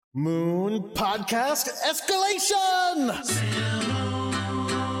Moon Podcast Escalation!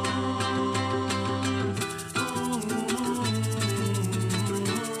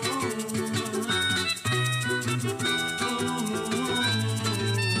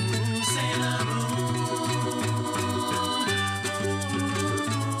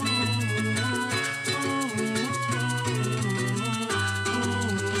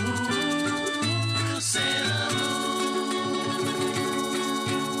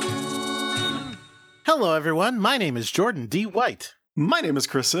 Hello, everyone. My name is Jordan D. White. My name is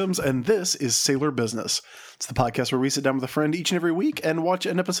Chris Sims, and this is Sailor Business. It's the podcast where we sit down with a friend each and every week and watch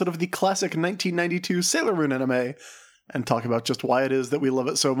an episode of the classic 1992 Sailor Moon anime and talk about just why it is that we love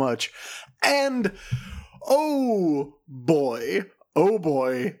it so much. And, oh boy, oh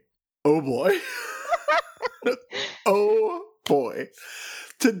boy, oh boy, oh boy.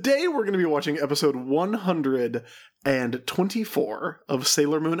 Today we're going to be watching episode 124 of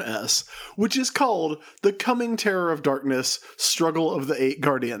Sailor Moon S, which is called The Coming Terror of Darkness, Struggle of the Eight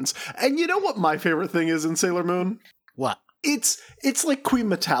Guardians. And you know what my favorite thing is in Sailor Moon? What? It's like Queen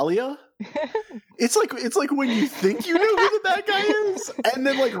Metalia. It's like when you think you know who the bad guy is, and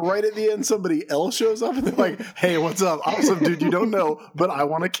then like right at the end somebody else shows up and they're like, "Hey, what's up? Awesome, dude, you don't know, but I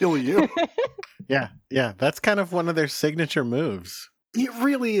want to kill you." Yeah, that's kind of one of their signature moves. It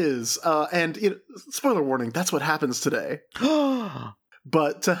really is. And spoiler warning, that's what happens today.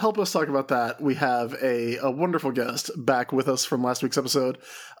 But to help us talk about that, we have a wonderful guest back with us from last week's episode.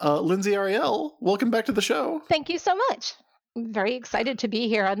 Lindsay Ariel, welcome back to the show. Thank you so much. I'm very excited to be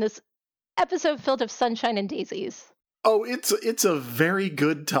here on this episode filled of sunshine and daisies. Oh, it's a very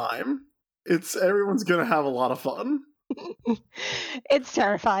good time. Everyone's going to have a lot of fun. It's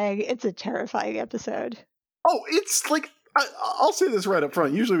terrifying. It's a terrifying episode. Oh, it's like... I'll say this right up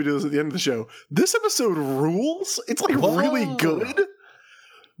front. Usually we do this at the end of the show. This episode rules. It's like really good,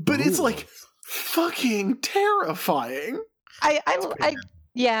 but it's like fucking terrifying. I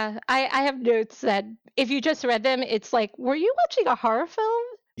have notes that if you just read them, it's like, were you watching a horror film?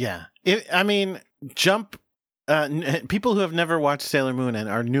 Yeah. People who have never watched Sailor Moon and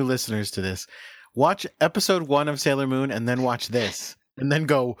are new listeners to this, watch episode 1 of Sailor Moon and then watch this and then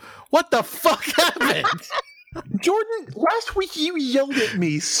go, what the fuck happened? Jordan, last week you yelled at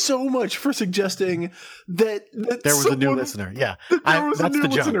me so much for suggesting that there was a new listener. Yeah, that's the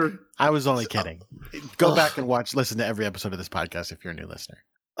joke. I was only kidding. Go back and listen to every episode of this podcast if you're a new listener.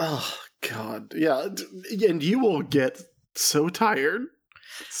 Oh, God. Yeah, and you will get so tired.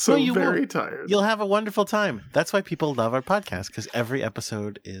 Very tired. You'll have a wonderful time. That's why people love our podcast, because every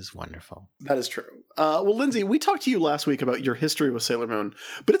episode is wonderful. That is true. Well, Lindsay, we talked to you last week about your history with Sailor Moon,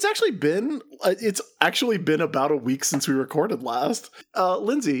 but it's actually been about a week since we recorded last.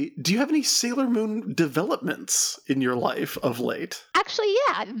 Lindsay, do you have any Sailor Moon developments in your life of late? Actually,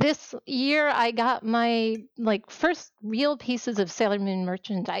 yeah. This year I got my first real pieces of Sailor Moon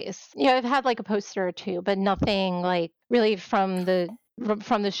merchandise. I've had a poster or two, but nothing really from the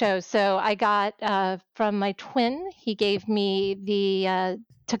show. So I got from my twin. He gave me the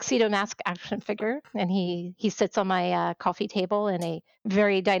Tuxedo Mask action figure, and he sits on my coffee table in a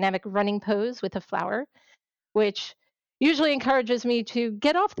very dynamic running pose with a flower, which usually encourages me to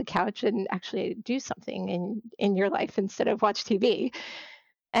get off the couch and actually do something in your life instead of watch TV.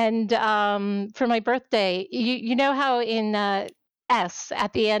 And for my birthday, you know how in S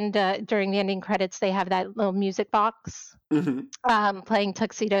at the end during the ending credits they have that little music box playing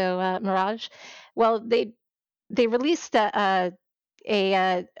Tuxedo Mirage. Well, they released a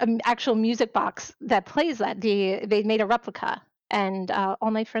actual music box that plays that. They made a replica, and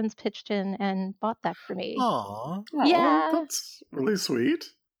all my friends pitched in and bought that for me. Aww. Yeah, that's really sweet.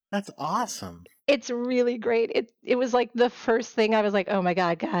 That's awesome. It's really great. It was the first thing I was like, oh my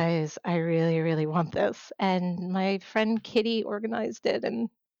God, guys, I really, really want this. And my friend Kitty organized it, and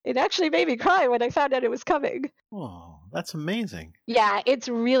it actually made me cry when I found out it was coming. Oh, that's amazing. Yeah, it's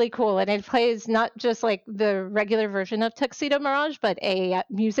really cool. And it plays not just the regular version of Tuxedo Mirage, but a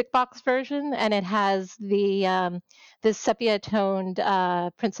music box version. And it has the sepia-toned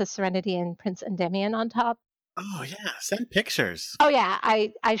Princess Serenity and Prince Endymion on top. Oh, yeah. Send pictures. Oh, yeah,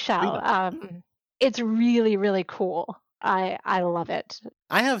 I shall. It's really, really cool. I love it.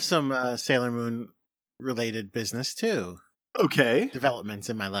 I have some Sailor Moon related business too. Okay. Developments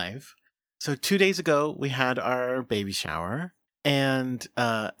in my life. So 2 days ago, we had our baby shower. And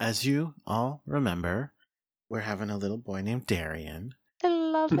as you all remember, we're having a little boy named Darian. I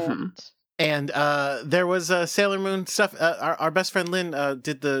love it. And there was Sailor Moon stuff. Our best friend Lynn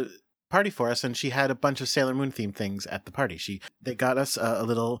did the party for us, and she had a bunch of Sailor Moon themed things at the party. They got us a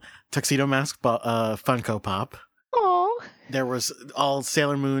little Tuxedo Mask Funko Pop. Oh, There was all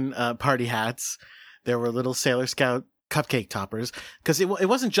Sailor Moon party hats. There were little Sailor Scout cupcake toppers, because it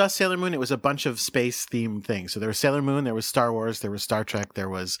wasn't just Sailor Moon, it was a bunch of space themed things. So there was Sailor Moon, there was Star Wars, there was Star Trek, there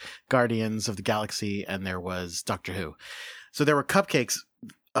was Guardians of the Galaxy, and there was Doctor Who. So there were cupcakes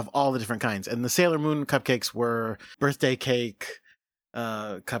of all the different kinds, and the Sailor Moon cupcakes were birthday cake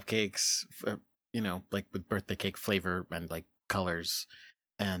cupcakes, like with birthday cake flavor and like colors,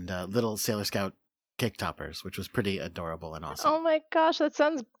 and little Sailor Scout cake toppers, which was pretty adorable and awesome. Oh my gosh, that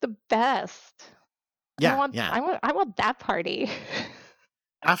sounds the best. Yeah, I want that party.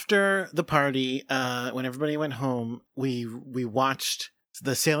 After the party, when everybody went home, we watched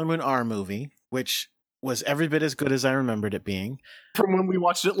the Sailor Moon R movie, which was every bit as good as I remembered it being. From when we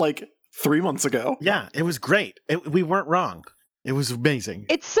watched it like 3 months ago. Yeah, it was great. We weren't wrong. It was amazing.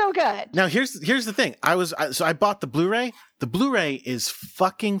 It's so good. Now here's the thing. So I bought the Blu-ray. The Blu-ray is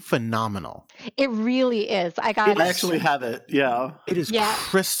fucking phenomenal. It really is. I actually have it. Yeah. It is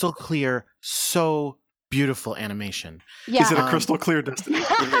crystal clear. So beautiful animation. Yeah. Is it a crystal clear Destiny?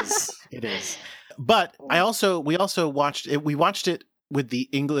 It is. It is. But we also watched it. We watched it with the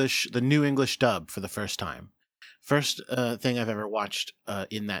new English dub for the first time. First thing I've ever watched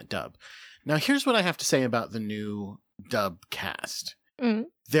in that dub. Now here's what I have to say about the new dub cast.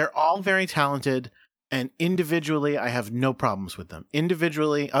 They're all very talented, and individually I have no problems with them.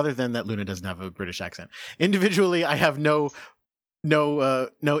 Individually, other than that Luna doesn't have a British accent. Individually, I have no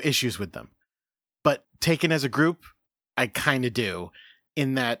issues with them. But taken as a group, I kind of do,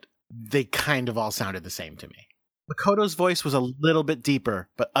 in that they kind of all sounded the same to me. Makoto's voice was a little bit deeper,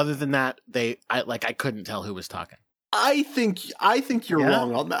 but other than that, I couldn't tell who was talking. I think you're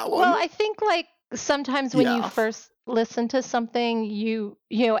wrong on that one. Well, I think like sometimes when you first listen to something, you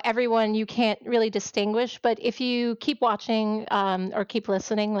everyone, you can't really distinguish. But if you keep watching or keep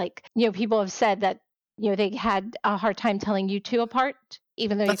listening, like, people have said that, they had a hard time telling you two apart,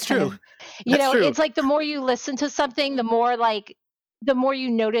 even though that's true. True. It's like the more you listen to something, the more you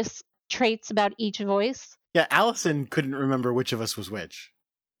notice traits about each voice. Yeah, Allison couldn't remember which of us was which,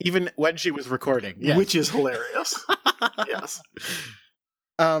 even when she was recording. Yes. Which is hilarious. Yes.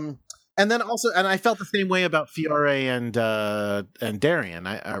 And then also, and I felt the same way about Fiore and Darien.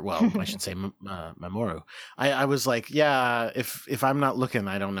 I should say Mamoru. I was like, yeah, if I'm not looking,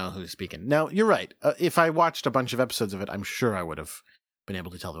 I don't know who's speaking. Now, you're right. If I watched a bunch of episodes of it, I'm sure I would have been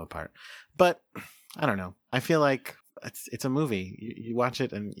able to tell them apart. But I don't know. I feel like it's a movie. You watch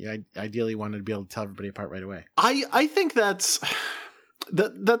it, and you ideally want to be able to tell everybody apart right away. I think that's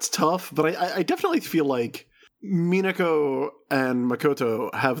tough, but I definitely feel like Minako and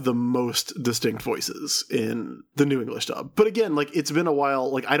Makoto have the most distinct voices in the new English dub. But again, like, it's been a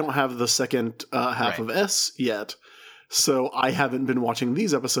while. Like, I don't have the second half of S yet, so I haven't been watching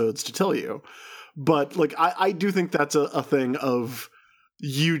these episodes to tell you. But like, I do think that's a thing of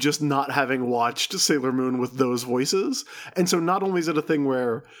you just not having watched Sailor Moon with those voices. And so not only is it a thing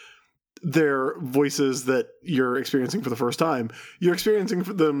where they're voices that you're experiencing for the first time, you're experiencing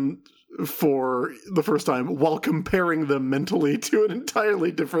them for the first time while comparing them mentally to an entirely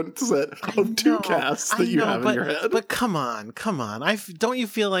different set of two casts that you have in your head. But come on. Don't you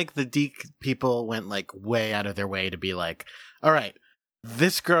feel like the Deke people went like way out of their way to be like, all right,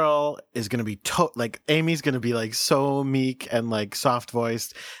 this girl is going to be like Amy's going to be like so meek and like soft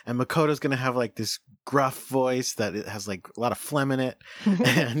voiced, and Makoto's going to have like this gruff voice that it has like a lot of phlegm in it,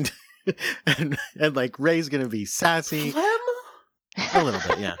 and like Ray's going to be sassy. Phlegm? A little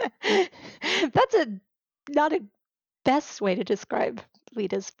bit, yeah. That's not a best way to describe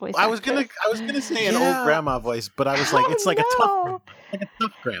Lita's voice. I was gonna say an old grandma voice, but I was like, it's like a tough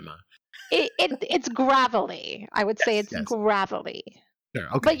grandma. It's gravelly. I would say it's gravelly. Sure,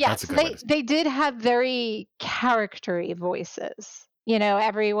 okay. But yes, they did have very charactery voices.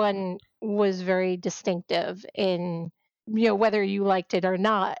 Everyone was very distinctive in whether you liked it or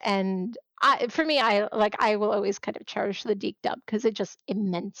not. And for me, I will always kind of cherish the Deke dub because it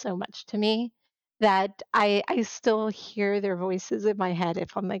meant so much to me that I still hear their voices in my head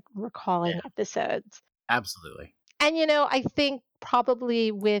if I'm like recalling episodes. Absolutely. And I think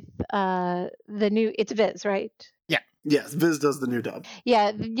probably with the new, it's Viz, right? Yeah. Yes, Viz does the new dub.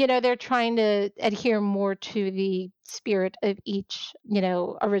 Yeah, they're trying to adhere more to the spirit of each,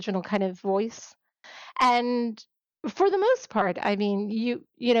 original kind of voice. And for the most part, I mean,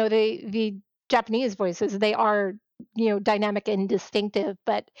 the Japanese voices, they are, dynamic and distinctive,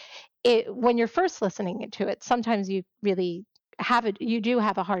 but when you're first listening to it, sometimes you really you do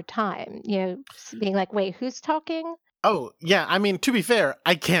have a hard time, being like, wait, who's talking? Oh, yeah. I mean, to be fair,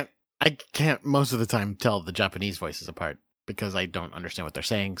 I can't most of the time tell the Japanese voices apart because I don't understand what they're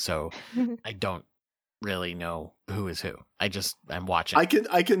saying, so I don't really know who is who. I'm watching. I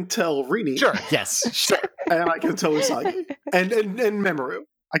can tell Rini. Sure. Yes. Sure. And I can tell Usagi. And Mamoru.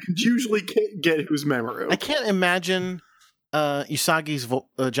 I can usually get who's Mamoru. I can't imagine Usagi's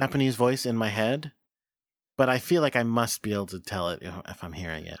Japanese voice in my head, but I feel like I must be able to tell it if I'm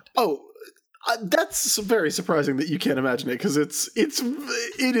hearing it. Oh, that's very surprising that you can't imagine it, because it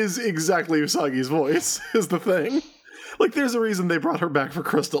is exactly Usagi's voice is the thing. Like, there's a reason they brought her back for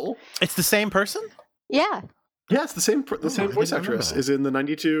Crystal. It's the same person? Yeah. Yeah, it's the same voice actress is in the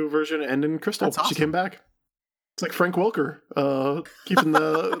 92 version and in Crystal. That's awesome. She came back. It's like Frank Welker, keeping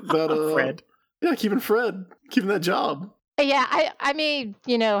Fred. Yeah, keeping that job. Yeah, I may,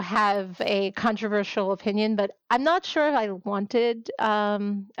 have a controversial opinion, but I'm not sure if I wanted,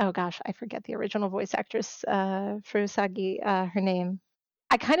 oh gosh, I forget the original voice actress for Usagi, her name.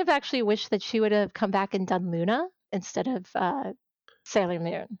 I kind of actually wish that she would have come back and done Luna instead of Sailor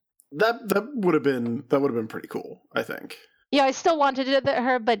Moon. That would have been pretty cool, I think. Yeah, I still wanted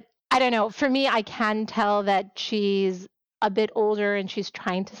her, but I don't know. For me, I can tell that she's a bit older and she's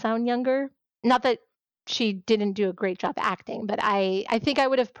trying to sound younger. Not that she didn't do a great job acting, but I think I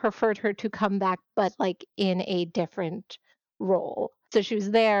would have preferred her to come back, but like in a different role. So she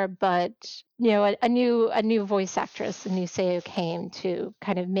was there, but a new voice actress, a new seiyuu came to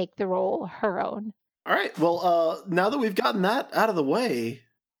kind of make the role her own. All right. Well, now that we've gotten that out of the way,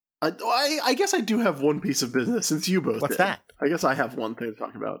 I guess I do have one piece of business since you both. What's did. that? I guess I have one thing to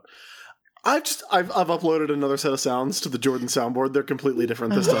talk about. I've uploaded another set of sounds to the Jordan soundboard. They're completely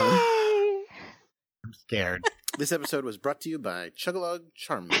different this time. I'm scared. This episode was brought to you by Chugalog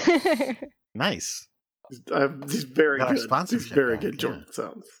Charm. Nice. I have these very Got our good, sponsorship these very back, good yeah. Jordan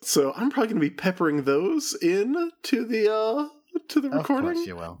sounds. So I'm probably going to be peppering those in to the recording. Of course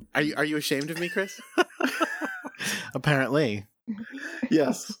you will. Are you ashamed of me, Chris? Apparently.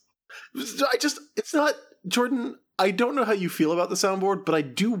 Yes. It's not, Jordan, I don't know how you feel about the soundboard, but I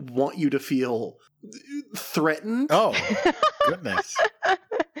do want you to feel threatened. Oh, goodness.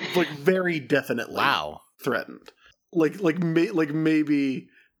 Like, very definitely. Wow. Threatened.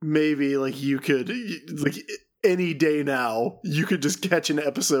 Maybe like you could, like, any day now, you could just catch an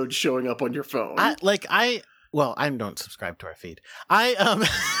episode showing up on your phone. I don't subscribe to our feed.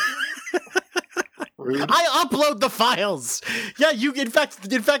 Rude. I upload the files. Yeah, in fact,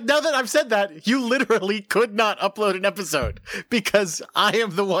 now that I've said that, you literally could not upload an episode because I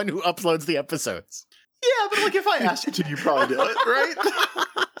am the one who uploads the episodes. Yeah, but like if I asked you to, you probably do it, right?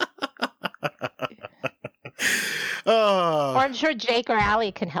 Oh. Or I'm sure Jake or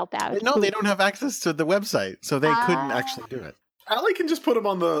Allie can help out. No, they don't have access to the website, so they couldn't actually do it. Allie can just put them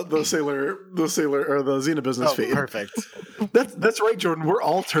on the Sailor or the Xena business feed. Perfect. That's right, Jordan. We're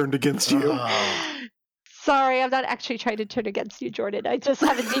all turned against you. Oh. Sorry, I'm not actually trying to turn against you, Jordan. I just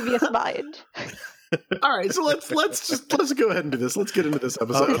have a devious mind. All right, so let's go ahead and do this. Let's get into this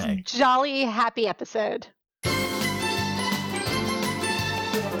episode. Okay. Jolly happy episode.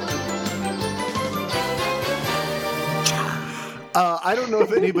 I don't know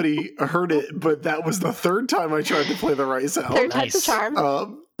if anybody heard it, but that was the third time I tried to play the right sound. Third time's a Nice.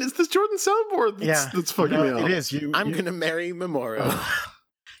 charm. It's this Jordan soundboard that's fucking me up. It is. I'm gonna marry Mamoru.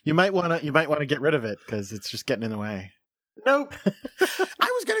 You might want to get rid of it because it's just getting in the way. Nope. I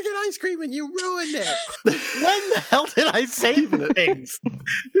was gonna get ice cream and you ruined it. When the hell did I say Keeping it. things?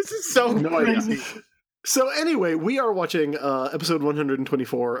 This is so No crazy. idea. So anyway, we are watching episode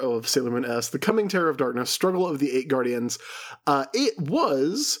 124 of Sailor Moon S, The Coming Terror of Darkness, Struggle of the Eight Guardians. It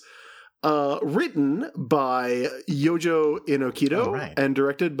was written by Yojo Inokido Oh, right. and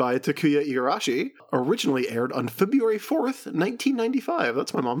directed by Takuya Igarashi. Originally aired on February 4th, 1995.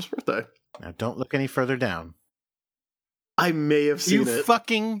 That's my mom's birthday. Now don't look any further down. I may have seen You it.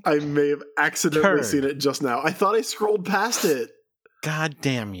 fucking I may have accidentally turd. seen it just now. I thought I scrolled past it. God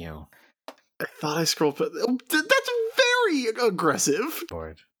damn you. I thought I scrolled past That's very aggressive.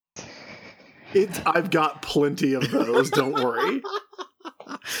 Lord. I've got plenty of those, don't worry.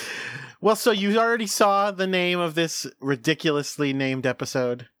 Well, so you already saw the name of this ridiculously named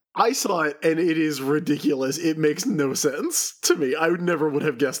episode? I saw it, and it is ridiculous. It makes no sense to me. I never would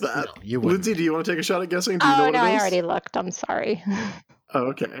have guessed that. No, you wouldn't. Lindsay, do you want to take a shot at guessing? Do you know Oh, what no, it I is? already looked. I'm sorry. Oh,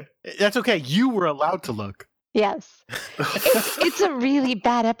 okay. That's okay. You were allowed to look. Yes. It's a really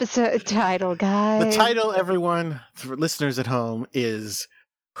bad episode title, guys. The title, everyone, for listeners at home, is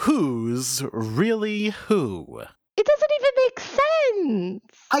Who's Really Who? It doesn't even make sense.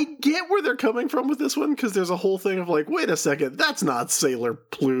 I get where they're coming from with this one, because there's a whole thing of like, wait a second, that's not Sailor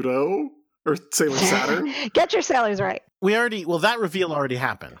Pluto or Sailor Saturn. Get your sailors right. That reveal already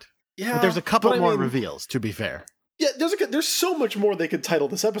happened. Yeah, But there's a couple but I more mean, reveals, to be fair. Yeah, there's so much more they could title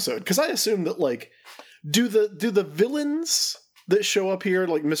this episode, because I assume that, like, Do the villains that show up here,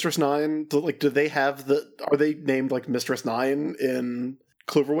 like Mistress Nine, do they have are they named like Mistress Nine in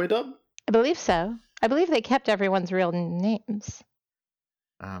Cloverway dub? I believe so. I believe they kept everyone's real names.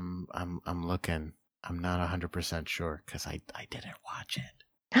 I'm looking. I'm not 100% sure because I didn't watch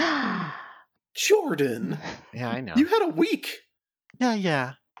it. Jordan, Yeah, I know. you had a week.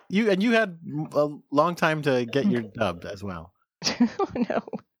 Yeah. You had a long time to get your dubbed as well. No.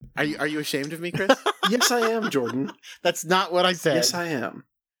 Are you ashamed of me, Chris? Yes, I am, Jordan. That's not what I said. Yes, I am.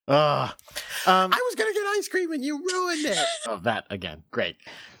 Ugh. I was gonna get ice cream and you ruined it. Oh, that again. Great.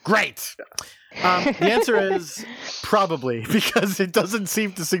 The answer is probably, because it doesn't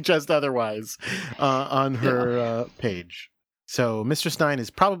seem to suggest otherwise on her page. So Mistress Nine is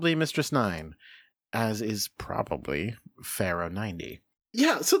probably Mistress Nine, as is probably Pharaoh 90.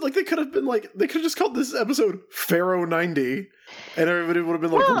 Yeah, so like they could have just called this episode Pharaoh 90, and everybody would have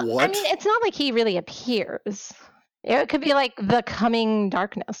been like, Well, "What?" I mean, it's not like he really appears. It could be like the coming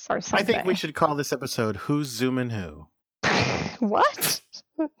darkness or something. I think we should call this episode "Who's Zoomin' Who." What?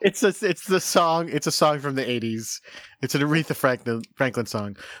 It's a song from the 80s. It's an Aretha Franklin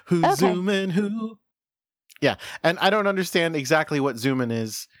song. Who's Okay. Zoomin' Who? Yeah, and I don't understand exactly what Zoomin'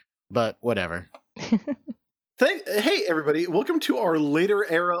 is, but whatever. Hey, everybody! Welcome to our later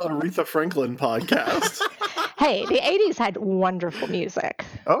era Aretha Franklin podcast. Hey, the 80s had wonderful music.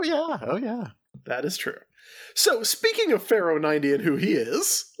 Oh yeah. That is true. So, speaking of Pharaoh 90 and who he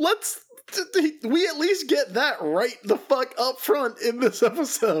is, we at least get that right the fuck up front in this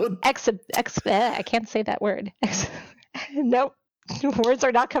episode. I can't say that word. Nope. Words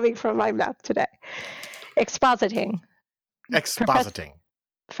are not coming from my mouth today. Expositing. Expositing.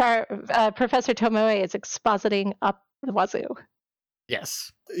 Professor Tomoe is expositing up the wazoo.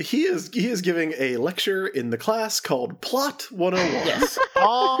 Yes. He is giving a lecture in the class called Plot 101. Yes.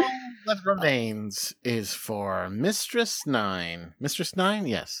 All that remains is for Mistress Nine. Mistress Nine,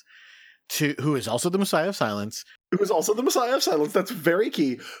 yes. Who is also the Messiah of Silence. Who is also the Messiah of Silence. That's very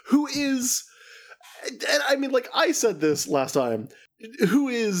key. Who is, and I mean, like I said this last time, who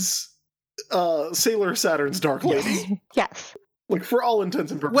is Sailor Saturn's Dark Lady. Yes. Like, for all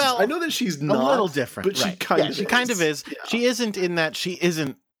intents and purposes. Well, I know that she's not a little different, but she right. kind of she is. kind of is. Yeah. She isn't in that she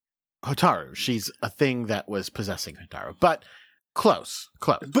isn't Hotaru. She's a thing that was possessing Hotaru, but close.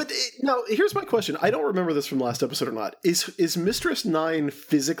 But now, here's my question. I don't remember this from last episode or not. Is Mistress Nine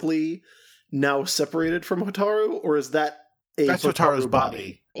physically now separated from Hotaru, or is that That's Hotaru's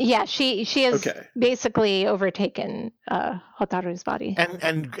body. Yeah, she has Okay. basically overtaken Hotaru's body.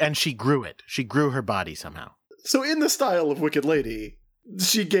 And she grew it. She grew her body somehow. So in the style of Wicked Lady,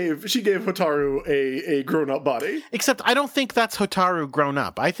 she gave Hotaru a grown-up body. Except I don't think that's Hotaru grown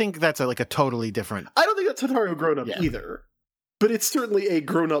up. I think that's a totally different. I don't think that's Hotaru grown up Yeah. either. But it's certainly a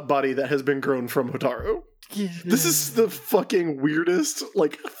grown-up body that has been grown from Hotaru. This is the fucking weirdest,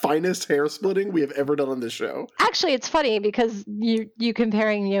 finest hair splitting we have ever done on this show. Actually, it's funny because you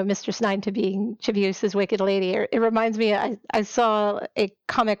comparing Mistress Nine to being Chibiusa's Wicked Lady. It reminds me. I saw a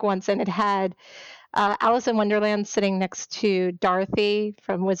comic once and it had Alice in Wonderland sitting next to Dorothy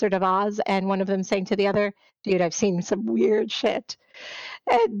from Wizard of Oz, and one of them saying to the other, "Dude, I've seen some weird shit."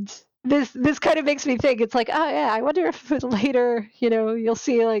 And this kind of makes me think, it's like, oh yeah, I wonder if later, you'll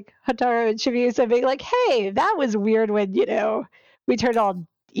see Hotaru and Chibiusa being like, hey, that was weird when, we turned all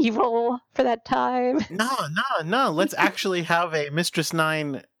evil for that time. No. Let's actually have a Mistress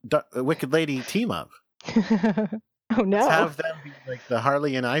Nine Wicked Lady team up. Oh no. Let's have them be like the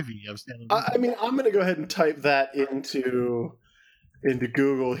Harley and Ivy of Sailor Moon. I mean, I'm going to go ahead and type that into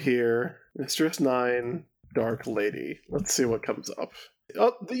Google here. Mistress Nine, Dark Lady. Let's see what comes up.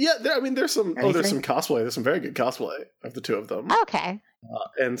 Oh, yeah, there's some cosplay. There's some very good cosplay of the two of them. Okay.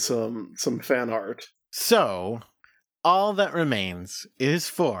 And some fan art. So, all that remains is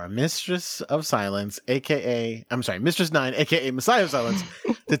for Mistress of Silence, Mistress Nine, aka Messiah of Silence,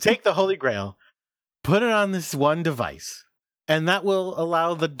 to take the Holy Grail, put it on this one device, and that will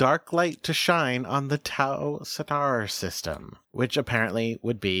allow the dark light to shine on the Tau Star system, which apparently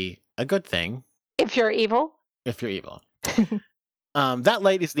would be a good thing If you're evil. if you're evil. That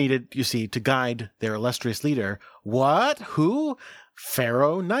light is needed, you see, to guide their illustrious leader. What? Who?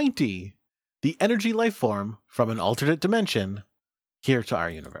 Pharaoh 90, the energy life form from an alternate dimension here to our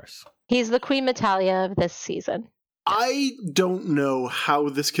universe. He's the Queen Metalia of this season. I don't know how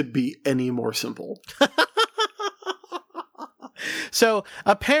this could be any more simple. So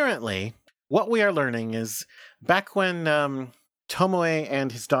apparently, what we are learning is back when Tomoe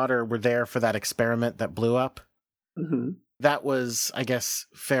and his daughter were there for that experiment that blew up, Mm-hmm. that was, I guess,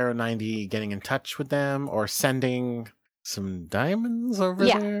 Pharaoh 90 getting in touch with them or sending some diamonds over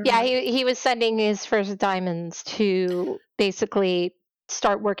Yeah, there? yeah. He was sending his first diamonds to basically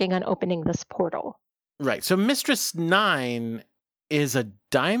start working on opening this portal. Right. So Mistress 9 is a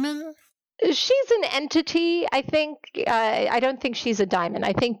diamond? She's an entity, I think. I don't think she's a diamond.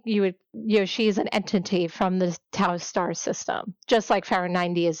 I think she's an entity from the Tau star system, just like Pharaoh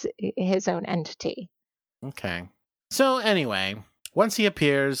 90 is his own entity. Okay. So anyway, once he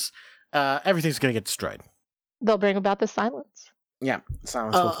appears, everything's going to get destroyed. They'll bring about the silence. Yeah.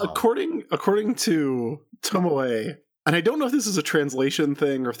 Silence will fall. According to Tomoe, and I don't know if this is a translation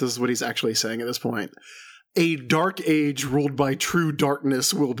thing or if this is what he's actually saying at this point, a dark age ruled by true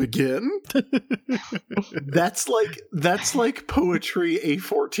darkness will begin. That's like poetry a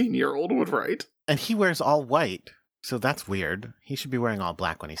 14-year-old would write. And he wears all white, so that's weird. He should be wearing all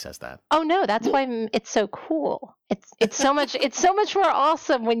black when he says that. Oh no, that's why it's so cool. It's so much more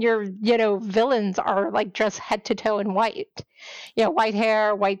awesome when your villains are like dressed head to toe in white. White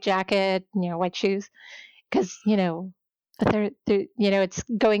hair, white jacket, white shoes, because they're it's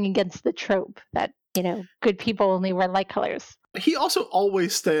going against the trope that good people only wear light colors. He also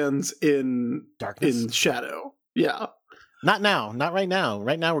always stands in Darkness? in shadow. Yeah. Not now. Not right now.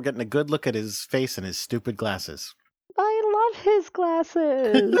 Right now, we're getting a good look at his face and his stupid glasses. I love his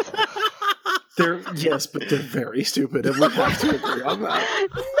glasses. Yes, but they're very stupid, and we have to agree on that.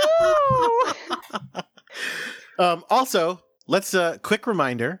 No. Also, let's quick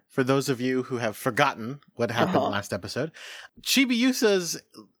reminder for those of you who have forgotten what happened last episode. Chibiusa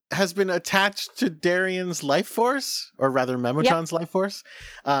has been attached to Darian's life force, or rather Memotron's life force.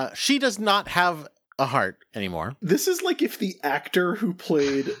 She does not have a heart anymore. This is like if the actor who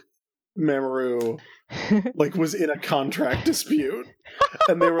played Mamoru was in a contract dispute,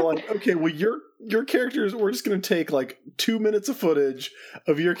 and they were like, okay, well, your characters, we're just going to take 2 minutes of footage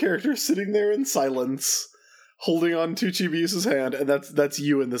of your character sitting there in silence holding on to Chibiusa's hand, and that's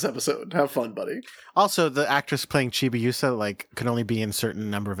you in this episode. Have fun, buddy. Also, the actress playing Chibiusa can only be in certain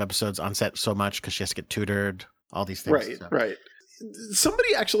number of episodes on set so much because she has to get tutored, all these things. Right.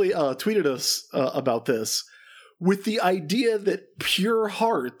 Somebody actually tweeted us about this with the idea that pure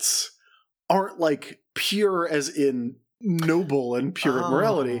hearts aren't pure as in noble and pure in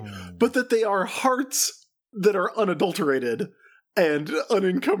morality, but that they are hearts that are unadulterated and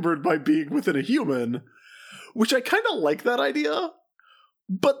unencumbered by being within a human, which I kind of like that idea,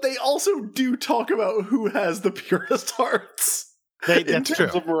 but they also do talk about who has the purest hearts in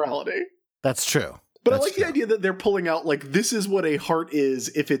terms of morality. That's true. But I like the idea that they're pulling out this is what a heart is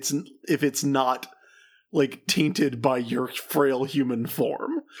if it's not tainted by your frail human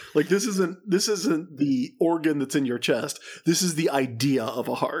form. This isn't the organ that's in your chest. This is the idea of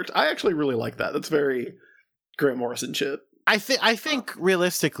a heart. I actually really like that. That's very Grant Morrison shit. I think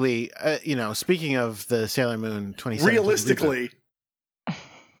realistically, speaking of the Sailor Moon 2017 realistically.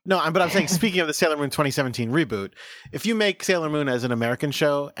 No, but I'm saying speaking of the Sailor Moon 2017 reboot, if you make Sailor Moon as an American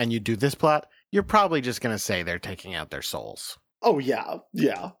show and you do this plot, you're probably just going to say they're taking out their souls. Oh, yeah.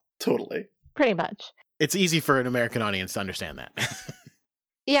 Yeah, totally. Pretty much. It's easy for an American audience to understand that.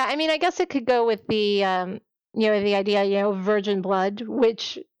 Yeah, I mean, I guess it could go with the, the idea, virgin blood,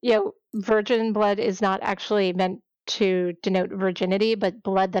 which, virgin blood is not actually meant to denote virginity, but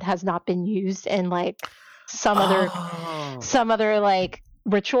blood that has not been used in some other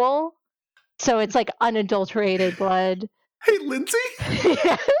ritual. So it's unadulterated blood. Hey, Lindsay.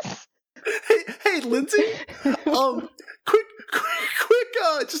 Yes. Hey, Lindsay. Quick,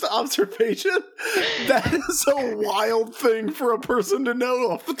 just observation. That is a wild thing for a person to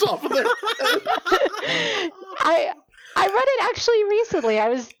know off the top of their head. I read it actually recently. I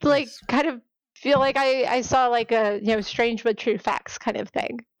was kind of feel like I saw a strange but true facts kind of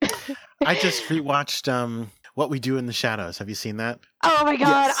thing. I just rewatched What We Do in the Shadows. Have you seen that? Oh my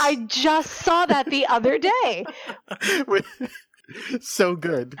god, Yes. I just saw that the other day. So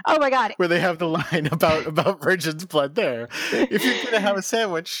good. Oh my god. Where they have the line about virgin's blood there. If you're going to have a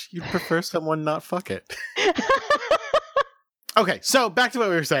sandwich, you'd prefer someone not fuck it. Okay, so back to what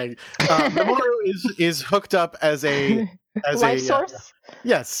we were saying. Mamoru is hooked up as a Life source?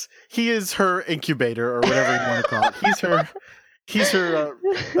 Yes, he is her incubator or whatever you want to call it. He's her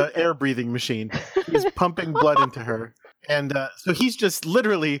air breathing machine. He's pumping blood into her, and so he's just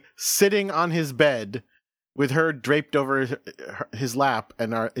literally sitting on his bed with her draped over his lap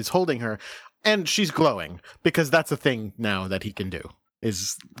and is holding her, and she's glowing because that's a thing now that he can do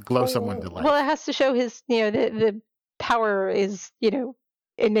is glow someone to life. Well, it has to show his the power is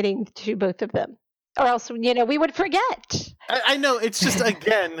emitting to both of them. Or else, we would forget. I know. It's just,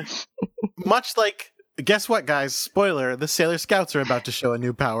 again, much like, guess what, guys? Spoiler, the Sailor Scouts are about to show a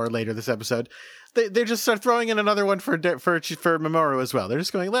new power later this episode. they just start throwing in another one for Mamoru as well. They're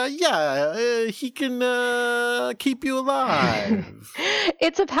just going, he can keep you alive.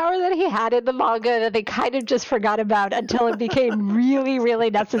 It's a power that he had in the manga that they kind of just forgot about until it became really, really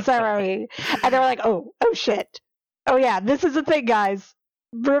necessary. And they were like, oh shit. Oh yeah, this is a thing, guys.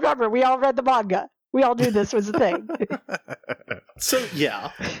 Remember, we all read the manga. We all knew this was a thing. So,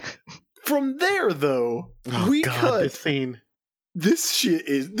 yeah. From there, though, we cut... This scene. This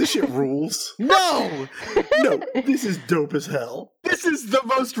shit rules. No! No, this is dope as hell. This is the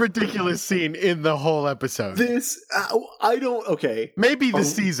most ridiculous scene in the whole episode. Okay. Maybe the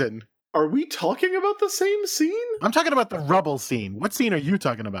season. Are we talking about the same scene? I'm talking about the rubble scene. What scene are you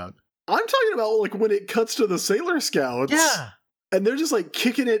talking about? I'm talking about, like, when it cuts to the Sailor Scouts. Yeah. And they're just, like,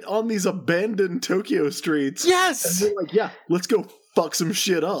 kicking it on these abandoned Tokyo streets. Yes! And they're like, yeah, let's go fuck some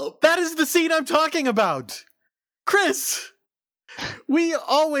shit up. That is the scene I'm talking about. Chris, we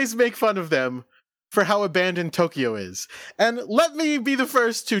always make fun of them for how abandoned Tokyo is. And let me be the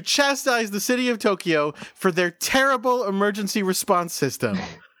first to chastise the city of Tokyo for their terrible emergency response system.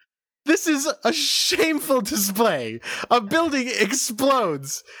 This is a shameful display. A building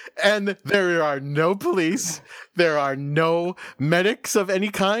explodes, and there are no police. There are no medics of any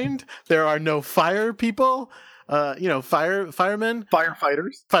kind. There are no fire people. Firemen?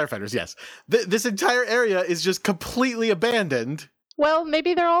 Firefighters, yes. This entire area is just completely abandoned. Well,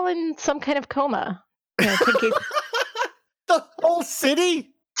 maybe they're all in some kind of coma. Thinking... The whole city?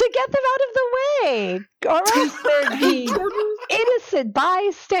 To get them out of the way! Or else they'd be innocent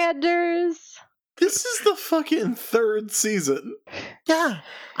bystanders. This is the fucking third season. Yeah,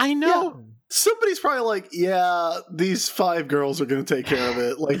 I know. Yeah. Somebody's probably like, yeah, these 5 girls are going to take care of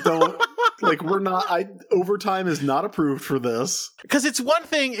it. Like, don't... Like, overtime is not approved for this. Because it's one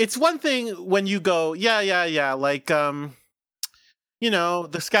thing when you go, like, the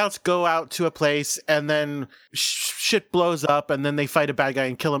scouts go out to a place and then shit blows up and then they fight a bad guy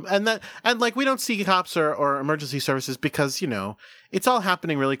and kill him. And we don't see cops or emergency services because, it's all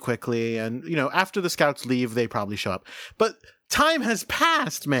happening really quickly. And, after the scouts leave, they probably show up. But time has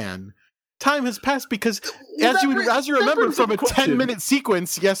passed, man. Time has passed because, as you remember from a 10-minute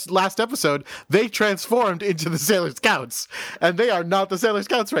sequence, last episode, they transformed into the Sailor Scouts, and they are not the Sailor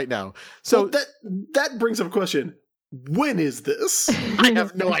Scouts right now. So that brings up a question. When is this? I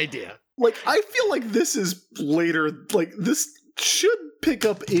have no idea. Like, I feel like this is later, like, this should pick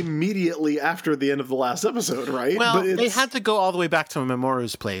up immediately after the end of the last episode, right? Well, they had to go all the way back to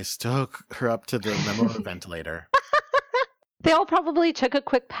Mamoru's place to hook her up to the Mamoru ventilator. They all probably took a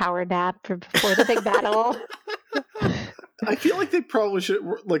quick power nap before the big battle. I feel like they probably should,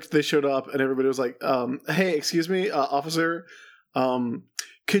 like, they showed up and everybody was like, hey, excuse me, officer,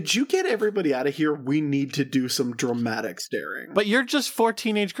 could you get everybody out of here? We need to do some dramatic staring. But you're just 4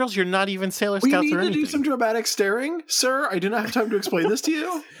 teenage girls. You're not even Sailor Scouts or anything. We need to do some dramatic staring, sir. I do not have time to explain this to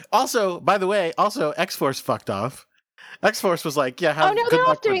you. Also, by the way, X-Force fucked off. X-Force was like, yeah, they're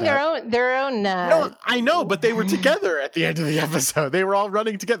off doing their own. No, I know, but they were together at the end of the episode. They were all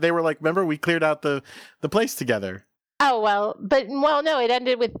running together. They were like, remember, we cleared out the place together. Oh, no,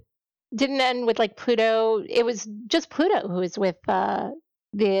 it didn't end with like Pluto. It was just Pluto who was with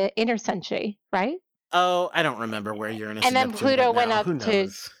the Inner Senshi, right? Oh, I don't remember where you're in. And then Pluto went up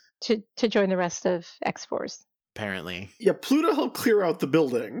to join the rest of X-Force. Apparently. Yeah, Pluto helped clear out the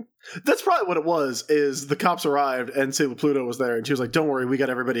building. That's probably what it was, is the cops arrived and Sailor Pluto was there and she was like, don't worry, we got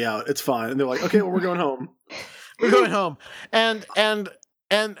everybody out. It's fine. And they're like, okay, well, we're going home. We're going home. And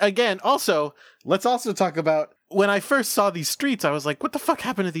again, also, let's also talk about when I first saw these streets, I was like, what the fuck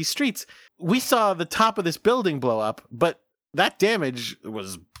happened to these streets? We saw the top of this building blow up, but that damage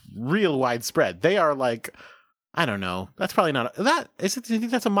was real widespread. They are like, I don't know. That's probably not do you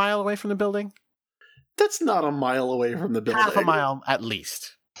think that's a mile away from the building? That's not a mile away from the building. Half a mile at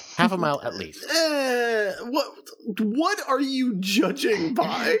least. What are you judging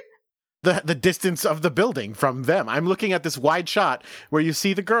by? The distance of the building from them. I'm looking at this wide shot where you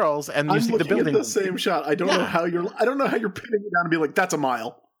see the girls and you see the building. I'm looking at the same shot. I don't know how you're pinning it down and be like, that's a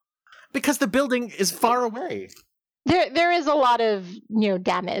mile. Because the building is far away. There is a lot of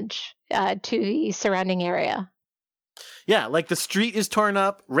damage to the surrounding area. Yeah, like the street is torn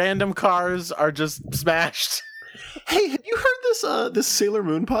up, random cars are just smashed. Hey, have you heard this Sailor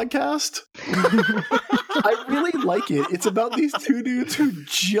Moon podcast? I really like it. It's about these 2 dudes who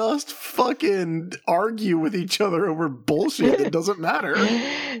just fucking argue with each other over bullshit that doesn't matter.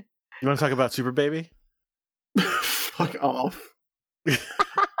 You want to talk about Super Baby? Fuck off.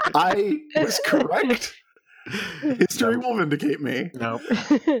 I was correct. History will vindicate me. No.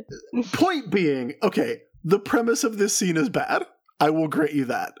 Point being, okay, the premise of this scene is bad. I will grant you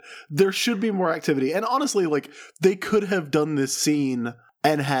that. There should be more activity. And honestly, like, they could have done this scene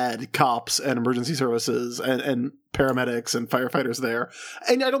and had cops and emergency services and paramedics and firefighters there.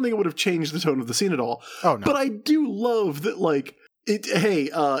 And I don't think it would have changed the tone of the scene at all. Oh, no. But I do love that, like,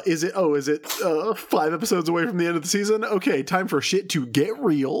 is it 5 episodes away from the end of the season? Okay, time for shit to get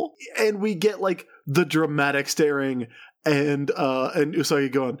real. And we get, like, the dramatic staring and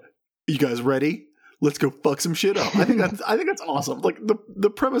Usagi going, "You guys ready? Let's go fuck some shit up." I think that's awesome. Like,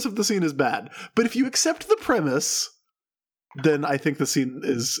 the premise of the scene is bad, but if you accept the premise, then I think the scene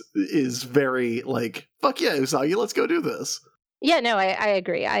is very, like, fuck yeah, Usagi, let's go do this. Yeah, no, I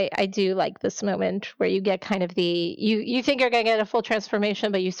agree. I do like this moment where you get kind of you think you're going to get a full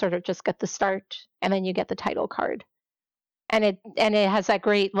transformation, but you sort of just get the start, and then you get the title card. And it has that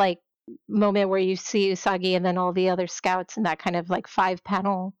great, like, moment where you see Usagi and then all the other scouts in that kind of, like,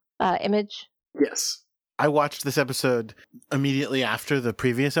 5-panel image. Yes. I watched this episode immediately after the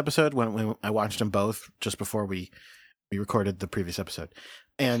previous episode when I watched them both just before we recorded the previous episode,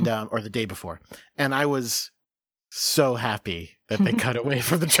 and or the day before. And I was so happy that they cut away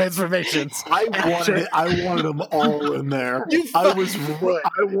from the transformations. I wanted them all in there. I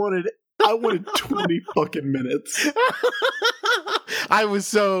wanted 20 fucking minutes. I was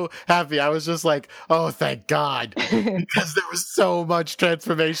so happy. I was just like, oh, thank God. Because there was so much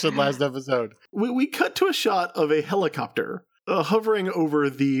transformation last episode. We cut to a shot of a helicopter hovering over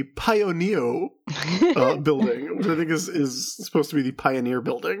the Pioneer building, which I think is supposed to be the Pioneer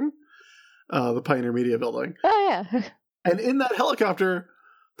building, the Pioneer Media building. Oh, yeah. And in that helicopter,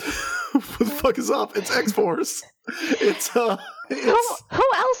 what the fuck is up? It's X-Force. Who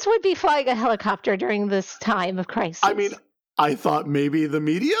else would be flying a helicopter during this time of crisis? I mean, I thought maybe the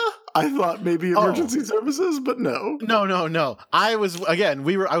media. I thought maybe emergency services, but no. No. I was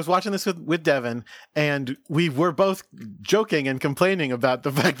watching this with Devin, and we were both joking and complaining about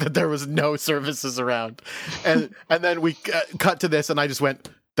the fact that there was no services around. And then we cut to this, and I just went,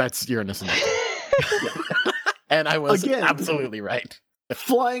 "That's Uranus." And I was absolutely right.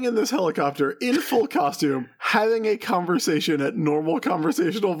 Flying in this helicopter in full costume, having a conversation at normal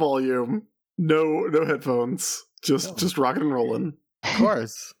conversational volume, no headphones, just rocking and rolling. Of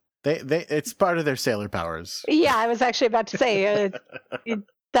course, they it's part of their sailor powers. Yeah, I was actually about to say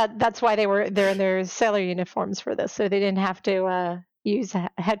that's why they're in their sailor uniforms for this, so they didn't have to use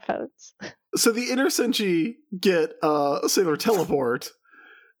headphones. So the inner Senshi get sailor teleport.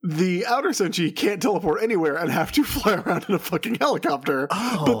 The outer Senshi can't teleport anywhere and have to fly around in a fucking helicopter,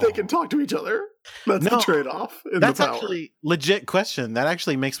 but they can talk to each other. That's the trade-off in the power. That's actually legit question. That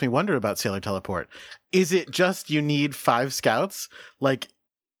actually makes me wonder about Sailor Teleport. Is it just you need 5 scouts? Like,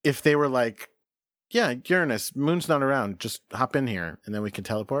 if they were like, yeah, Uranus, Moon's not around, just hop in here, and then we can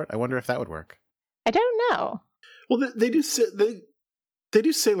teleport? I wonder if that would work. I don't know. Well, they do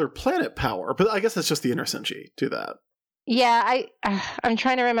Sailor Planet power, but I guess that's just the inner Senshi do that. Yeah, I'm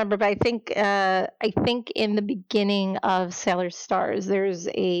trying to remember, but I think in the beginning of Sailor Stars, there's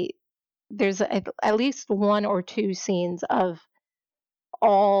at least 1 or 2 scenes of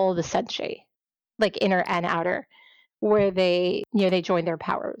all the Senshi, like inner and outer, where they join their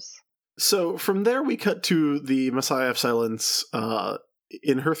powers. So from there, we cut to the Messiah of Silence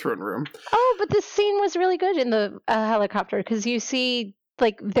in her throne room. Oh, but this scene was really good in the helicopter because you see,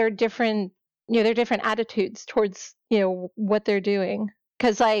 like, their different attitudes towards what they're doing,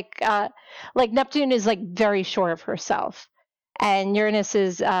 because like Neptune is, like, very sure of herself, and Uranus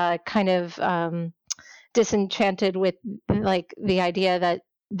is kind of disenchanted with, like, the idea that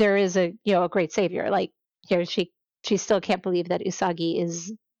there is a great savior. Like, she still can't believe that Usagi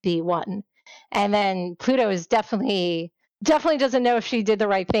is the one, and then Pluto is definitely doesn't know if she did the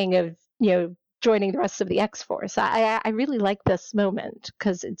right thing of joining the rest of the X-Force. I really like this moment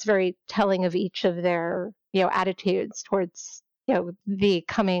because it's very telling of each of their attitudes towards the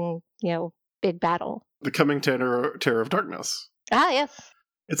coming big battle. The coming terror of darkness. Ah, yes.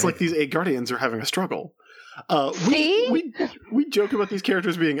 It's like these 8 Guardians are having a struggle. See? We joke about these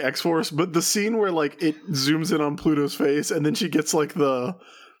characters being X-Force, but the scene where, like, it zooms in on Pluto's face and then she gets, like, the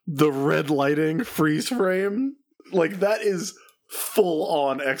red lighting freeze frame, like, that is full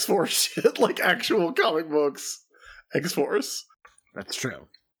on X-Force shit, like actual comic books X-Force. That's true.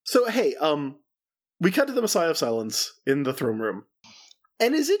 So hey, we cut to the Messiah of Silence in the throne room.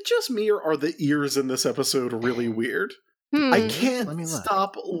 And is it just me, or are the ears in this episode really weird? I can't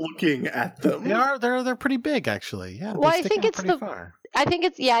stop looking at them. They're pretty big, actually. Yeah. Well, I think it's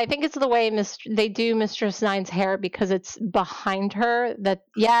the way they do Mistress Nine's hair, because it's behind her.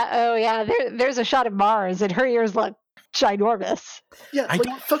 There's a shot of Mars, and her ears look ginormous. Yeah,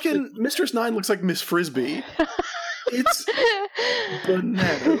 fucking Mistress Nine looks like Miss Frisbee. It's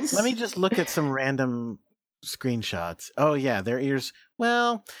bananas. Let me just look at some random screenshots. Oh yeah, their ears.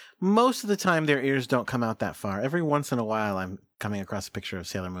 Well, most of the time their ears don't come out that far. Every once in a while, I'm coming across a picture of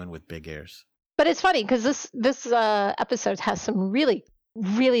Sailor Moon with big ears. But it's funny because this episode has some really,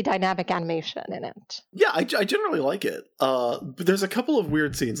 really dynamic animation in it. Yeah, I generally like it. But there's a couple of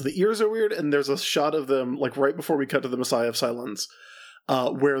weird scenes. The ears are weird, and there's a shot of them, like right before we cut to the Messiah of Silence,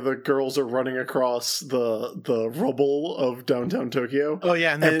 where the girls are running across the rubble of downtown Tokyo. Oh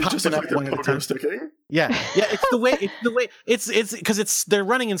yeah, and they're And it popping just looks up like they're one at a pogo time. sticking. Yeah, it's the way it's because they're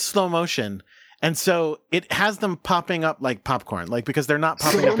running in slow motion, and so it has them popping up like popcorn, like because they're not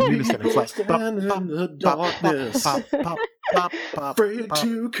popping up in unison. It's like Stand in the pop, darkness, pop, pop, pop, pop, afraid pop.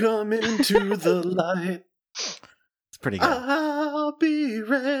 to come into the light. It's pretty good. I'll be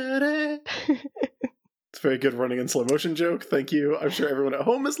ready. It's a very good running in slow motion joke. Thank you. I'm sure everyone at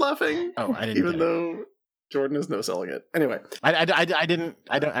home is laughing, Oh, I didn't. even get it. though Jordan is no selling it. Anyway, I didn't.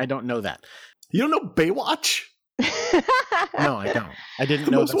 I don't know that. you don't know Baywatch? No, I don't. I didn't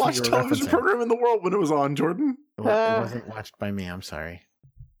The know most that's what watched you were television referencing. program in the world when it was on, Jordan. It wasn't watched by me. I'm sorry.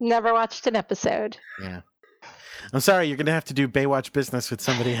 Never watched an episode. Yeah, I'm sorry. You're gonna have to do Baywatch business with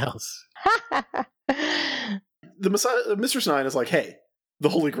somebody else. The Messiah, Mistress Nine is like, hey, the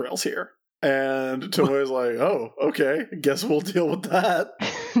Holy Grail's here. And Tomoe's like, oh, okay, guess we'll deal with that.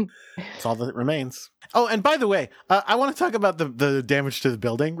 That's all that remains. Oh, and by the way, I want to talk about the damage to the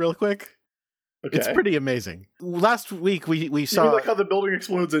building real quick. Okay. It's pretty amazing. Last week we You saw. mean like how the building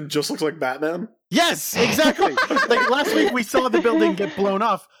explodes and just looks like Batman? Yes, exactly. Like last week we saw the building get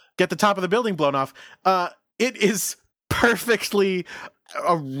the top of the building blown off. It is perfectly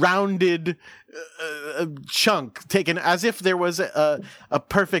a rounded chunk taken as if there was a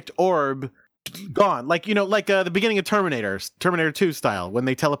perfect orb gone. Like, you know, like the beginning of Terminator 2 style, when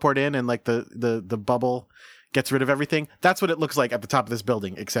they teleport in and like the bubble gets rid of everything. That's what it looks like at the top of this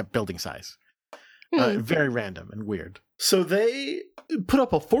building, except building size. Very random and weird. So they put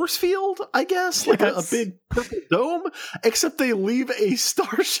up a force field, I guess, like a Yes. big purple dome, except they leave a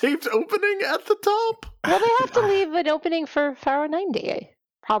star-shaped opening at the top. Well, they have to leave an opening for Pharaoh 90,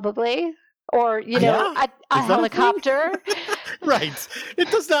 probably. Or, you know, Yeah. a Is that a thing? helicopter. Right. It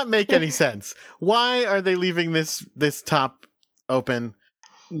does not make any sense. Why are they leaving this top open?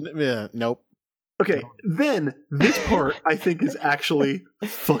 Nope. Okay, then this part I think is actually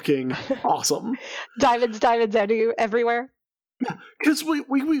fucking awesome. Diamonds everywhere. Because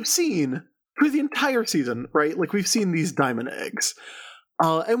we've seen through the entire season, right? Like we've seen these diamond eggs.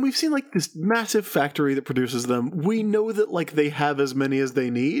 And we've seen like this massive factory that produces them. We know that like they have as many as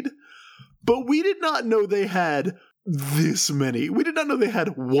they need, but we did not know they had this many. We did not know they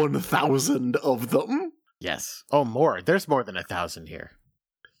had 1,000 of them. Yes. Oh, more. There's more than 1,000 here.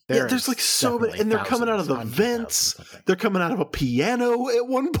 Yeah, there's like so many, and they're coming out of the vents. They're coming out of a piano at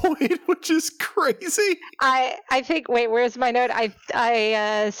one point, which is crazy. I think. Wait, where's my note?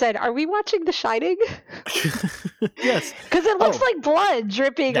 I said, "Are we watching The Shining?" Yes. Because it looks Oh. like blood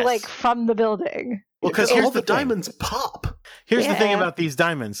dripping Yes. like from the building. Well, because All here's the the thing. diamonds pop. Here's the thing Yeah. about these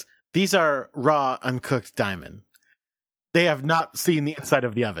diamonds. These are raw, uncooked diamond. They have not seen the inside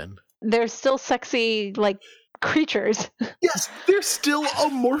of the oven. They're still sexy, like creatures. Yes, they're still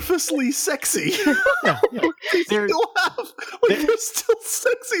amorphously sexy. Yeah, yeah. They They're- still have, they're still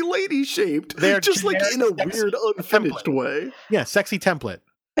sexy lady shaped. They're just like in a generic weird, unfinished way. Yeah, sexy template.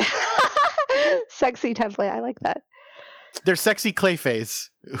 Sexy template. I like that. They're sexy Clayface,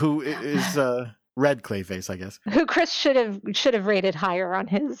 who is red Clayface, I guess. Who Chris should have rated higher on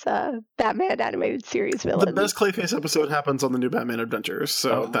his Batman animated series villain. The best Clayface episode happens on the new Batman Adventures,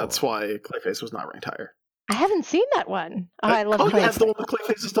 so Oh. that's why Clayface was not ranked higher. I haven't seen that one. Oh, I love Oh, yeah, Clayface. that's the one with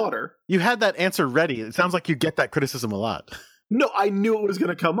Clayface's daughter. You had that answer ready. It sounds like you get that criticism a lot. No, I knew it was going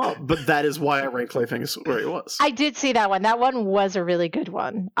to come up, but that is why I ranked Clayface where he was. I did see that one. That one was a really good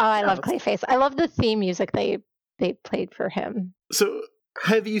one. Oh, I Yeah, love that's- Clayface. I love the theme music they played for him. So,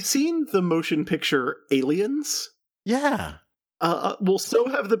 have you seen the motion picture Aliens? Yeah. Well, so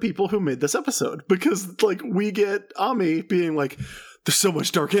have the people who made this episode, because like we get Ami being like, "There's so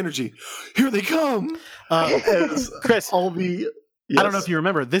much dark energy, here they come." As Chris, all the I don't know if you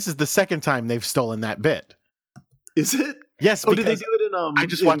remember, this is the second time they've stolen that bit. is it. Yes, Oh, did they because do it in? I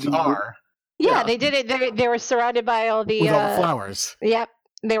just in watched the- R Yeah, Yeah. they did it. They were surrounded by all the. with all the flowers. Yep,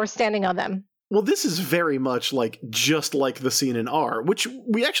 they were standing on them. Well, this is very much like just like the scene in R, which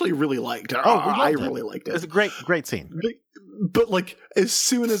we actually really liked. Oh, we I loved it. really liked It was it. a great scene. But like, as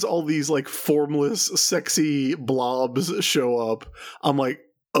soon as all these like formless, sexy blobs show up, I'm like,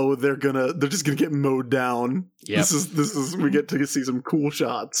 oh, they're just gonna get mowed down. Yep. This is we get to see some cool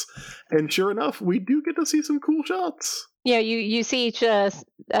shots. And sure enough, we do get to see some cool shots. Yeah, you see each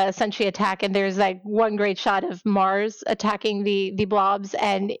sentry attack, and there's like one great shot of Mars attacking the blobs,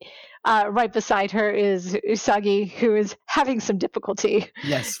 and right beside her is Usagi, who is having some difficulty.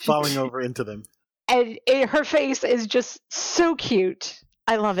 Yes, falling over into them. And her face is just so cute.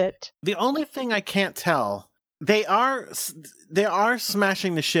 I love it. The only thing I can't tell, they are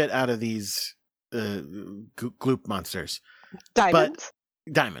smashing the shit out of these gloop monsters. Diamonds.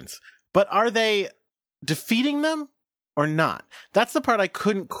 Diamonds. But are they defeating them or not? That's the part I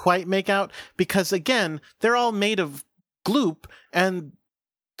couldn't quite make out, because again, they're all made of gloop, and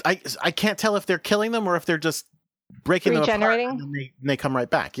I can't tell if they're killing them or if they're just breaking them apart and then they come right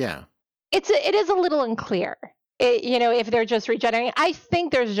back. Yeah. It is a little unclear. If they're just regenerating. I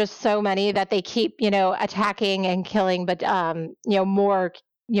think there's just so many that they keep, attacking and killing, but more,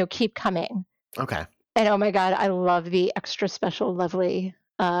 keep coming. Okay. And oh my God, I love the extra special lovely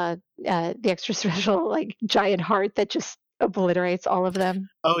the extra special like giant heart that just obliterates all of them.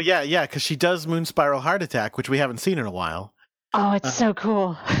 Oh yeah, because she does Moon Spiral Heart Attack, which we haven't seen in a while. Oh, it's so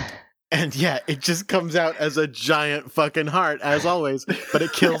cool. And yeah, it just comes out as a giant fucking heart, as always, but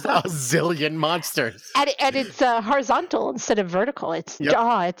it kills a zillion monsters. And it's horizontal instead of vertical. It's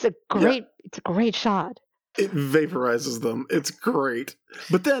a great shot. It vaporizes them. It's great.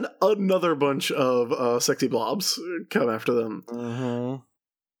 But then another bunch of sexy blobs come after them. Mm-hmm.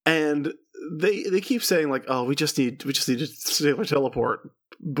 And they keep saying like, "Oh, we just need to sailor teleport,"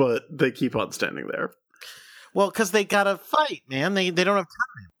 but they keep on standing there. Well, because they gotta fight, man. They don't have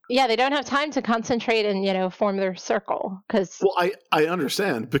time. Yeah, they don't have time to concentrate and form their circle. Well, I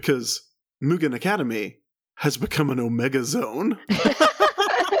understand, because Mugen Academy has become an Omega Zone.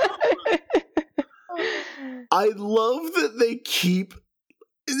 I love that they keep,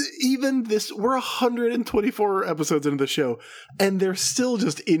 even this, we're 124 episodes into the show, and they're still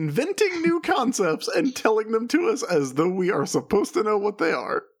just inventing new concepts and telling them to us as though we are supposed to know what they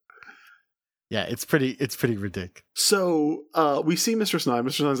are. Yeah, it's pretty ridiculous. So we see Mr. Snide.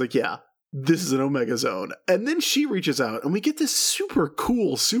 Mr. Snide's like, yeah, this is an Omega Zone. And then she reaches out, and we get this super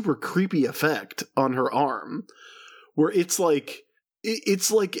cool, super creepy effect on her arm, where it's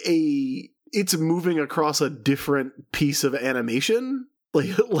moving across a different piece of animation,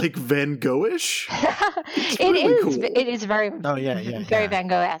 like Van Gogh-ish. Cool. It is very. Oh yeah. Very Van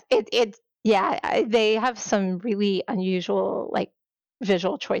Gogh-esque. They have some really unusual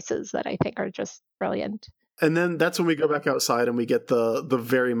visual choices that I think are just brilliant. And then that's when we go back outside and we get the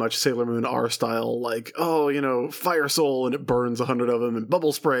very much Sailor Moon R style, Fire Soul, and it burns 100 of them, and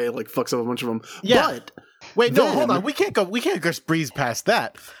Bubble Spray fucks up a bunch of them. Yeah. But wait, no, hold on. We can't just breeze past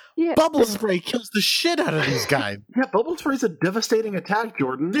that. Yeah. Bubble Spray kills the shit out of these guys. Yeah, Bubble Spray is a devastating attack,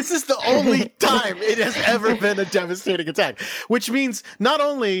 Jordan. This is the only time it has ever been a devastating attack, which means not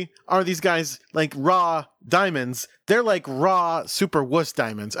only are these guys raw diamonds, they're raw super wuss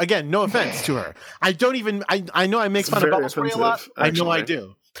diamonds. Again, no offense to her. I know I make fun of Bubble Spray a lot. Actually. I know I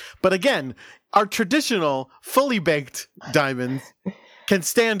do. But again, our traditional fully baked diamonds can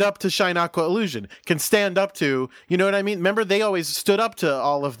stand up to Shine Aqua Illusion, can stand up to, you know what I mean? Remember, they always stood up to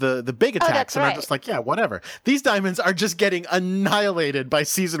all of the big attacks, and I'm just like, yeah, whatever. These diamonds are just getting annihilated by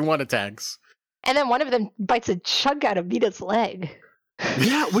Season 1 attacks. And then one of them bites a chunk out of Vita's leg.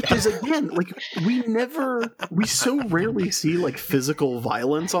 Yeah, which is, again, we so rarely see, physical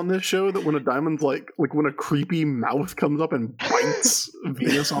violence on this show that when a diamond's, when a creepy mouth comes up and bites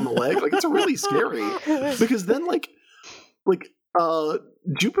Venus on the leg, it's really scary. Because then,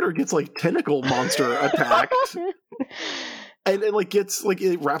 Jupiter gets tentacle monster attacked, and it gets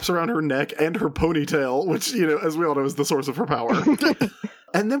it wraps around her neck and her ponytail, which as we all know is the source of her power.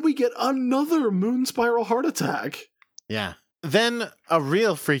 And then we get another Moon Spiral Heart Attack. Yeah. Then a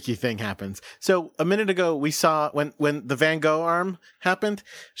real freaky thing happens. So a minute ago we saw when the Van Gogh arm happened,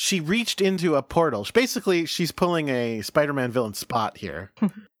 she reached into a portal. Basically, she's pulling a Spider-Man villain Spot here.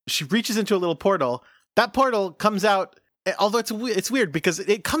 She reaches into a little portal. That portal comes out. Although it's weird because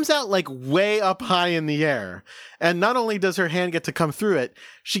it comes out way up high in the air. And not only does her hand get to come through it,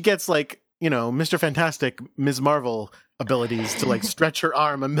 she gets Mr. Fantastic, Ms. Marvel abilities to stretch her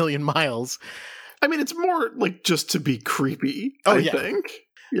arm a million miles. I mean, it's more just to be creepy, I think.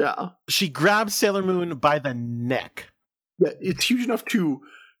 Yeah. She grabs Sailor Moon by the neck. Yeah, it's huge enough to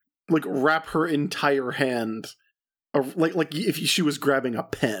wrap her entire hand, if she was grabbing a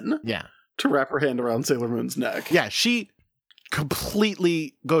pen. Yeah. To wrap her hand around Sailor Moon's neck. Yeah, she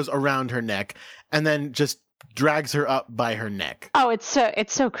completely goes around her neck and then just drags her up by her neck. Oh, it's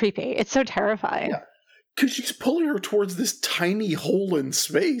so creepy. It's so terrifying. Yeah. Because she's pulling her towards this tiny hole in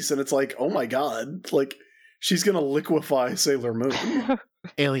space, and it's like, oh my god, like, she's gonna liquefy Sailor Moon.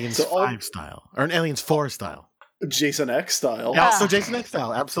 Aliens So 5 style. Or an Aliens 4 style. Jason X style. Yeah, also Jason X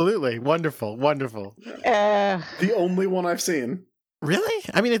style. Absolutely. Wonderful. Wonderful. The only one I've seen. Really?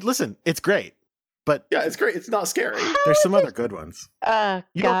 I mean, listen, it's great. But Yeah, it's great. It's not scary. there's some other good ones. You don't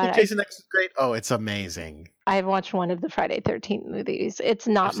God, think Jason X is great? Oh, it's amazing. I've watched one of the Friday 13th movies. It's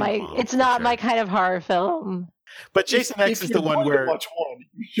not I've seen my them all, it's for not sure. my kind of horror film. But Jason X If is you the one want to where... watch one,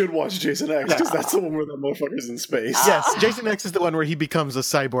 you should watch Jason X, because that's the one where the motherfucker's in space. Yes, Jason X is the one where he becomes a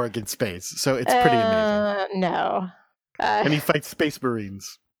cyborg in space. So it's pretty amazing. No. And he fights space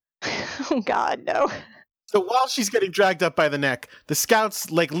marines. Oh God, no. So while she's getting dragged up by the neck, the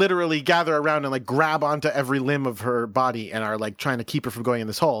scouts like literally gather around and like grab onto every limb of her body and are like trying to keep her from going in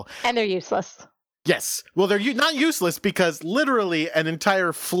this hole. And they're useless. Yes. Well, they're not useless because literally an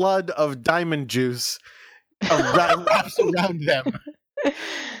entire flood of diamond juice wraps around them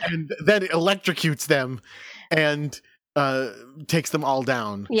and then electrocutes them and takes them all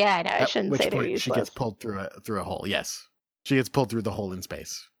down. Yeah, I know. I At shouldn't which say they're point useless. she gets pulled through a hole. Yes, she gets pulled through the hole in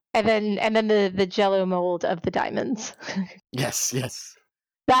space. And then the Jello mold of the diamonds. Yes, yes.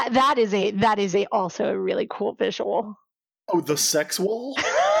 That is a also a really cool visual. Oh, the sex wall?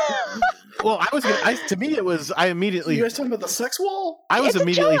 Well, to me it was. I immediately. You guys talking about the sex wall? I was It's a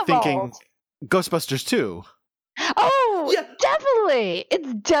immediately Jello thinking mold. Ghostbusters 2. Oh, Yeah. definitely.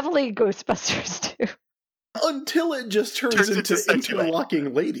 It's definitely Ghostbusters too. Until it just turns Turns into into sex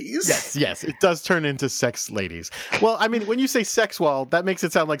interlocking ladies. Yes, it does turn into sex ladies. Well, I mean, when you say sex wall, that makes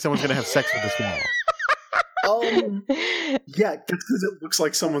it sound like someone's going to have sex with this wall. Yeah, just because it looks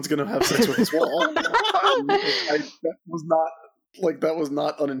like someone's gonna have sex with this wall. That was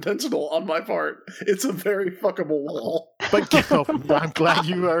not unintentional on my part. It's a very fuckable wall. But I'm glad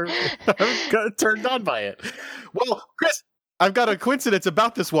you are turned on by it. Well, Chris, I've got a coincidence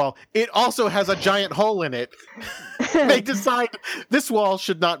about this wall. It also has a giant hole in it. They decide this wall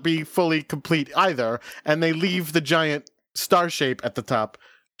should not be fully complete either, and they leave the giant star shape at the top,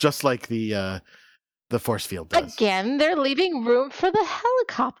 just like the force field does. Again, they're leaving room for the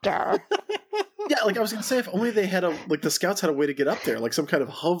helicopter. Yeah, like I was gonna say, if only they had the scouts had a way to get up there, like some kind of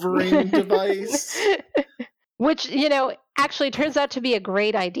hovering device. Which, actually turns out to be a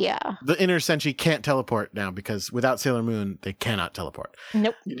great idea. The Inner Senshi can't teleport now because without Sailor Moon, they cannot teleport.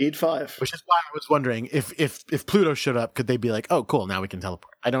 Nope. You need 5. Which is why I was wondering if Pluto showed up, could they be like, oh, cool, now we can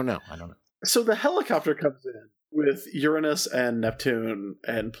teleport? I don't know. So the helicopter comes in with Uranus and Neptune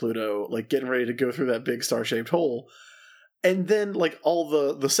and Pluto, like getting ready to go through that big star-shaped hole, and then like all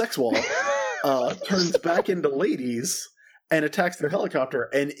the sex wall turns back into ladies and attacks their helicopter,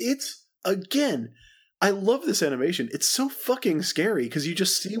 and it's again. I love this animation. It's so fucking scary because you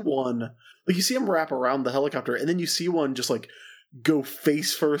just see one, like you see him wrap around the helicopter, and then you see one just like go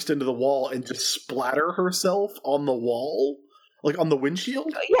face first into the wall and just splatter herself on the wall, like on the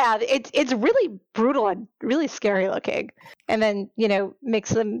windshield. Yeah, it's really brutal and really scary looking. And then,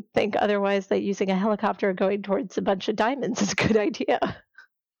 makes them think otherwise that using a helicopter going towards a bunch of diamonds is a good idea.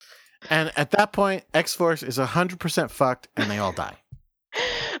 And at that point, X-Force is 100% fucked, and they all die.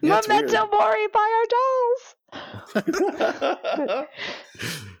 Yeah, it's Memento Mori by our dolls.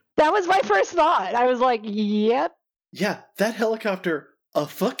 That was my first thought. I was like, yep. Yeah, that helicopter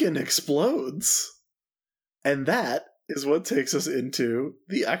fucking explodes. And that is what takes us into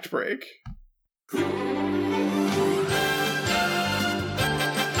the act break.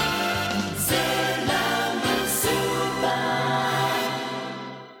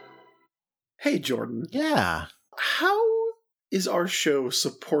 Hey, Jordan. Yeah. How is our show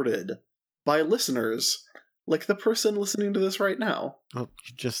supported by listeners like the person listening to this right now? Well,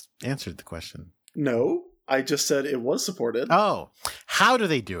 you just answered the question. No, I just said it was supported. Oh, how do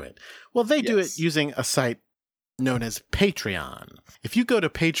they do it? Well, they do Yes. it using a site known as Patreon. If you go to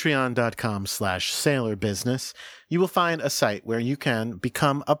patreon.com/sailorbusiness, you will find a site where you can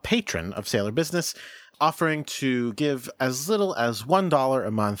become a patron of Sailor Business, offering to give as little as $1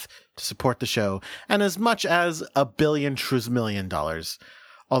 a month to support the show, and as much as $1 billion trillion.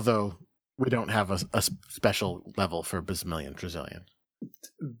 Although we don't have a special level for Bismillion Trillion.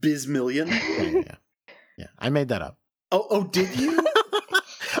 Bizmillion? Yeah, I made that up. Oh, did you?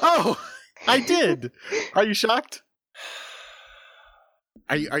 Oh, I did. Are you shocked?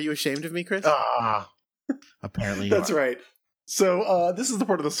 Are you ashamed of me, Chris? Apparently you That's are. right. So this is the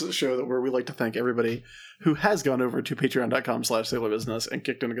part of the show where we like to thank everybody who has gone over to patreon.com/sailorbusiness and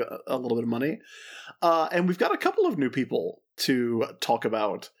kicked in a little bit of money. And we've got a couple of new people to talk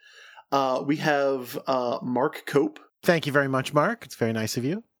about. We have Mark Cope. Thank you very much, Mark. It's very nice of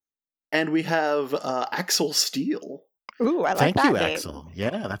you. And we have Axel Steele. Ooh, I like Thank that you, name. Axel.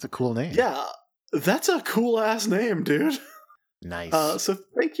 Yeah, that's a cool name. Yeah, that's a cool-ass name, dude. Nice. So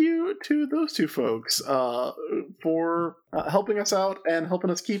thank you to those two folks for helping us out and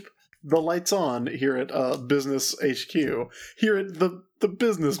helping us keep the lights on here at Business HQ, here at the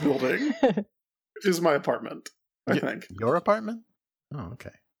business building, which is my apartment, I think. Your apartment? Oh,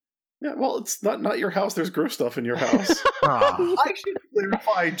 okay. Yeah, well, it's not your house. There's gross stuff in your house. Ah, I should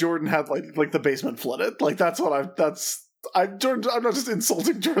clarify. Jordan had like the basement flooded. Like that's what I'm not just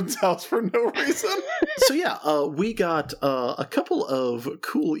insulting Jordan's house for no reason. So yeah, we got a couple of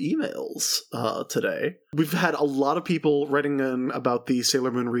cool emails today. We've had a lot of people writing in about the Sailor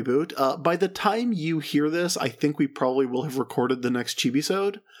Moon reboot. By the time you hear this, I think we probably will have recorded the next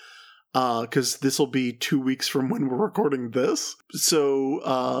Chibisode. Because this will be 2 weeks from when we're recording this.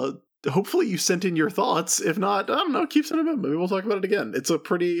 So hopefully you sent in your thoughts. If not, I don't know, keep sending them in. Maybe we'll talk about it again. It's a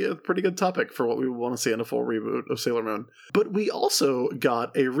pretty good topic for what we want to see in a full reboot of Sailor Moon. But we also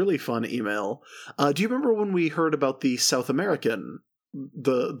got a really fun email. Do you remember when we heard about the South American,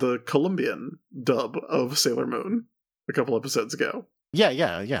 the Colombian dub of Sailor Moon a couple episodes ago?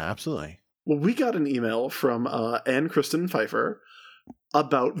 yeah, absolutely. Well, we got an email from Anne Kristen Pfeiffer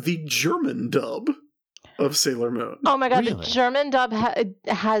about the German dub of Sailor Moon. Oh my god, Really? the German dub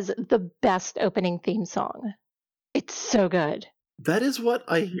has the best opening theme song. It's so good. That is what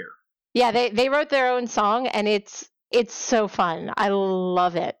I hear. Yeah, they wrote their own song, and it's so fun. I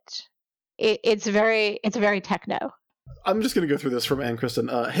love it. It's very techno. I'm just going to go through this from Anne Kristen.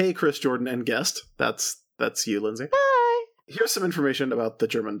 Hey, Chris, Jordan, and guest. That's you, Lindsay. Bye. Here's some information about the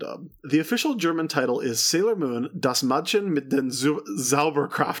German dub. The official German title is Sailor Moon, Das Mädchen mit den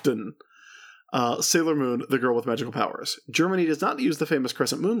Zauberkraften. Sailor Moon, the girl with magical powers. Germany does not use the famous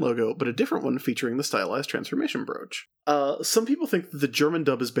crescent moon logo, but a different one featuring the stylized transformation brooch. Some people think that the German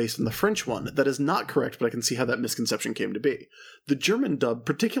dub is based on the French one. That is not correct, but I can see how that misconception came to be. The German dub,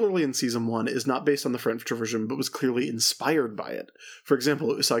 particularly in Season 1, is not based on the French version, but was clearly inspired by it. For example,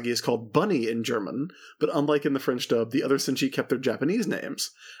 Usagi is called Bunny in German, but unlike in the French dub, the other Senshi kept their Japanese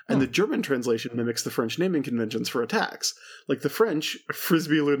names. And the German translation mimics the French naming conventions for attacks. Like the French,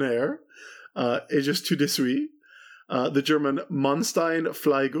 Frisbee Lunaire, Aegis tout de suite, the German Monstein,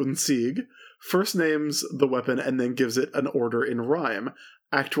 Fleig und Sieg, first names the weapon and then gives it an order in rhyme,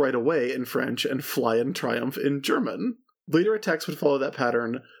 act right away in French, and fly in triumph in German. Later attacks would follow that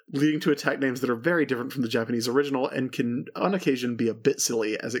pattern, leading to attack names that are very different from the Japanese original and can on occasion be a bit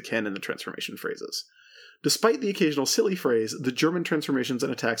silly, as it can in the transformation phrases. Despite the occasional silly phrase, the German transformations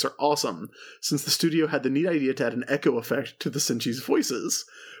and attacks are awesome, since the studio had the neat idea to add an echo effect to the Senshi's voices,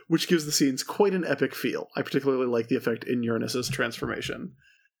 which gives the scenes quite an epic feel. I particularly like the effect in Uranus's transformation.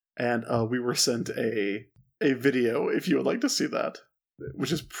 And we were sent a video, if you would like to see that,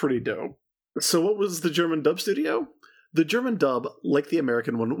 which is pretty dope. So what was the German dub studio? The German dub, like the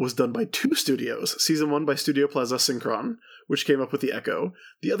American one, was done by 2 studios. Season 1 by Studio Plaza Synchron, which came up with the Echo.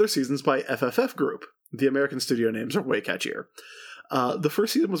 The other seasons by FFF Group. The American studio names are way catchier. The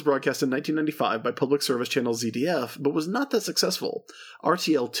first season was broadcast in 1995 by public service channel ZDF, but was not that successful.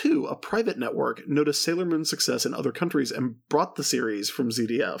 RTL2, a private network, noticed Sailor Moon's success in other countries and brought the series from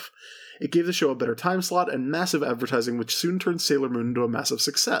ZDF. It gave the show a better time slot and massive advertising, which soon turned Sailor Moon into a massive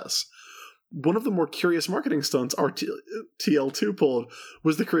success. One of the more curious marketing stunts RTL2 pulled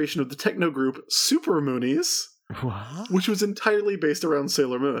was the creation of the techno group Super Moonies, What? which was entirely based around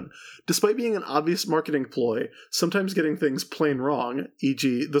Sailor Moon. Despite being an obvious marketing ploy, sometimes getting things plain wrong,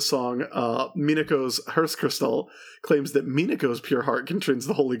 e.g. the song Minako's Herzkristall claims that Minako's pure heart contains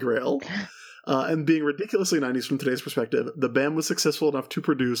the Holy Grail, and being ridiculously 90s from today's perspective, the band was successful enough to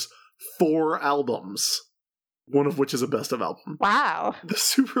produce 4 albums, one of which is a best of album. Wow. The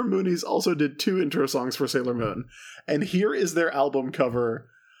Super Moonies also did 2 intro songs for Sailor Moon, and here is their album cover.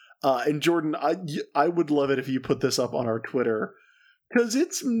 And Jordan, I would love it if you put this up on our Twitter, because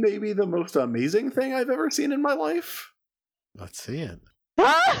it's maybe the most amazing thing I've ever seen in my life. Let's see it.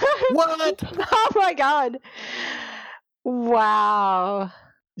 What? Oh my god. Wow.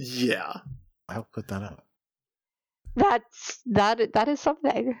 Yeah. I'll put that up. That is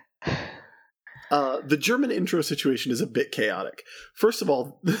something. The German intro situation is a bit chaotic. First of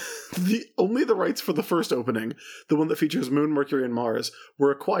all, only the rights for the first opening, the one that features Moon, Mercury, and Mars,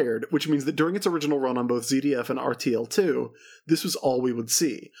 were acquired, which means that during its original run on both ZDF and RTL2, this was all we would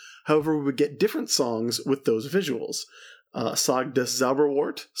see. However, we would get different songs with those visuals. Sag des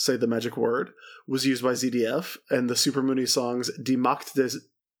Zauberwort, Say the Magic Word, was used by ZDF, and the Super Moony songs Die Macht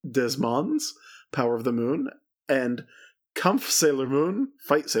des Monds, Power of the Moon, and Kampf Sailor Moon,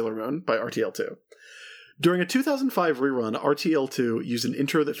 Fight Sailor Moon by RTL2. During a 2005 rerun, RTL2 used an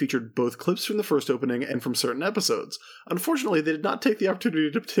intro that featured both clips from the first opening and from certain episodes. Unfortunately, they did not take the opportunity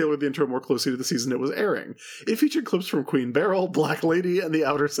to tailor the intro more closely to the season it was airing. It featured clips from Queen Beryl, Black Lady, and the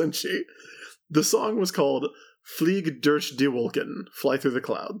Outer Senshi. The song was called Flieg durch die Wolken, Fly Through the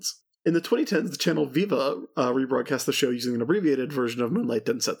Clouds. In the 2010s, the channel Viva rebroadcast the show using an abbreviated version of Moonlight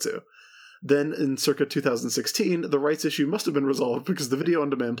Densetsu. Then, in circa 2016, the rights issue must have been resolved because the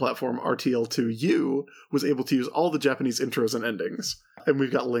video-on-demand platform RTL2U was able to use all the Japanese intros and endings. And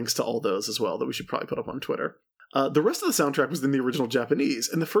we've got links to all those as well that we should probably put up on Twitter. The rest of the soundtrack was in the original Japanese.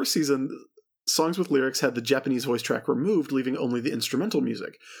 In the first season, songs with lyrics had the Japanese voice track removed, leaving only the instrumental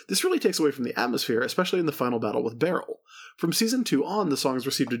music. This really takes away from the atmosphere, especially in the final battle with Beryl. From season 2 on, the songs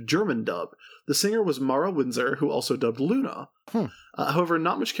received a German dub. The singer was Mara Windsor, who also dubbed Luna. However,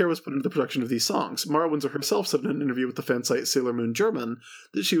 not much care was put into the production of these songs. Mara Windsor herself said in an interview with the fan site Sailor Moon German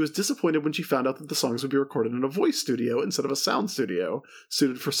that she was disappointed when she found out that the songs would be recorded in a voice studio instead of a sound studio,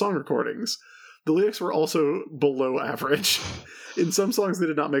 suited for song recordings. The lyrics were also below average. In some songs, they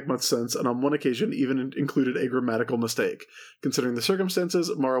did not make much sense, and on one occasion even included a grammatical mistake. Considering the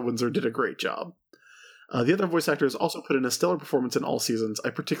circumstances, Mara Windsor did a great job. The other voice actors also put in a stellar performance in all seasons. I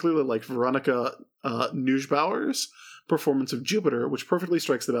particularly liked Veronica Neusbauer's performance of Jupiter, which perfectly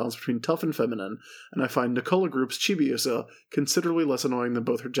strikes the balance between tough and feminine, and I find Nicola Group's Chibiusa considerably less annoying than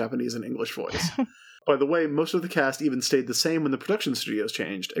both her Japanese and English voice. By the way, most of the cast even stayed the same when the production studios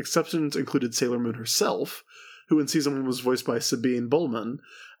changed. Exceptions included Sailor Moon herself, who in season 1 was voiced by Sabine Bollmann,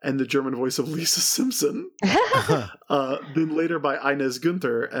 and the German voice of Lisa Simpson. Then later by Inez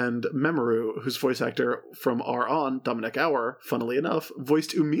Gunther and Memoru, whose voice actor from R On, Dominic Auer, funnily enough,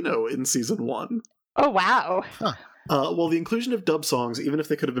 voiced Umino in season 1. Oh, wow. While the inclusion of dub songs, even if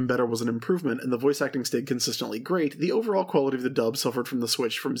they could have been better, was an improvement, and the voice acting stayed consistently great, the overall quality of the dub suffered from the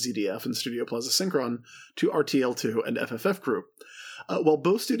switch from ZDF and Studio Plaza Synchron to RTL2 and FFF Group. While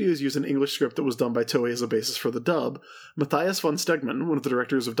both studios used an English script that was done by Toei as a basis for the dub, Matthias von Stegmann, one of the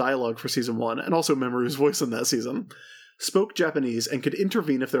directors of dialogue for season 1, and also Memoru's voice in that season, spoke Japanese and could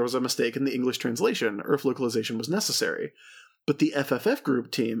intervene if there was a mistake in the English translation or if localization was necessary. But the FFF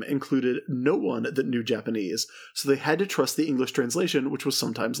Group team included no one that knew Japanese, so they had to trust the English translation, which was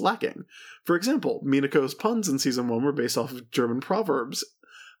sometimes lacking. For example, Minako's puns in season 1 were based off of German proverbs,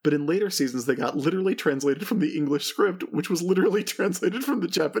 but in later seasons they got literally translated from the English script, which was literally translated from the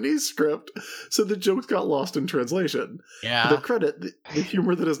Japanese script, so the jokes got lost in translation. Yeah. To their credit, the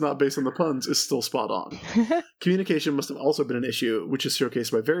humor that is not based on the puns is still spot on. Communication must have also been an issue, which is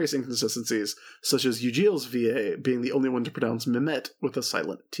showcased by various inconsistencies, such as Eugil's VA being the only one to pronounce Mehmet with a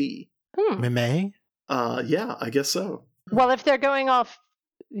silent T. Meme? Yeah, I guess so. Well, if they're going off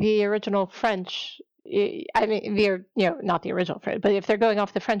the original French, I mean, not the original French, but if they're going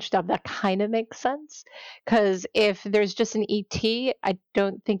off the French dub, that kind of makes sense. Because if there's just an ET, I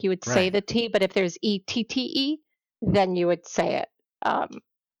don't think you would say the T, but if there's ETTE, then you would say it.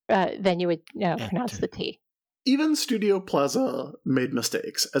 Then you would pronounce the T. Even Studio Plaza made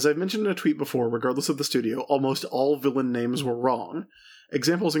mistakes. As I've mentioned in a tweet before, regardless of the studio, almost all villain names were wrong.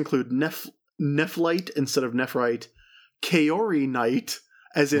 Examples include Nephlite instead of Nephrite, Kaori Knight,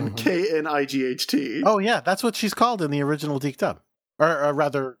 as in Knight. Oh, yeah, that's what she's called in the original Deke dub. Or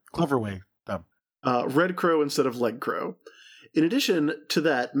rather, Cloverway dub. Red Crow instead of Leg Crow. In addition to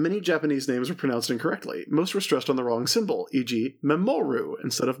that, many Japanese names were pronounced incorrectly. Most were stressed on the wrong symbol, e.g. Memoru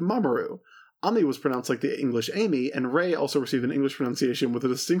instead of Mamoru. Ami was pronounced like the English Amy, and Rei also received an English pronunciation with a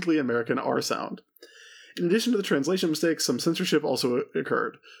distinctly American R sound. In addition to the translation mistakes, some censorship also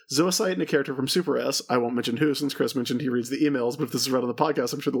occurred. Zoisite and a character from Super S, I won't mention who since Chris mentioned he reads the emails, but if this is read on the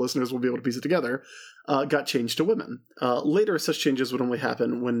podcast, I'm sure the listeners will be able to piece it together, got changed to women. Later, such changes would only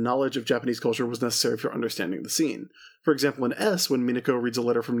happen when knowledge of Japanese culture was necessary for understanding the scene. For example, in S, when Minako reads a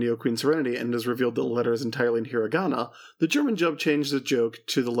letter from Neo Queen Serenity and it is revealed that the letter is entirely in hiragana, the German dub changed the joke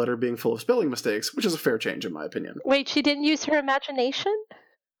to the letter being full of spelling mistakes, which is a fair change in my opinion. Wait, she didn't use her imagination?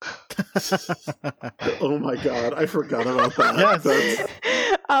 Oh my god, I forgot about that. Yes.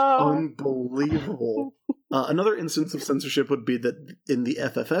 That's unbelievable. Another instance of censorship would be that in the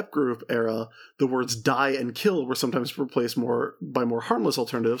FFF Group era, the words die and kill were sometimes replaced by more harmless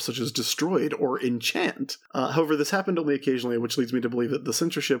alternatives, such as destroyed or enchant. However, this happened only occasionally, which leads me to believe that the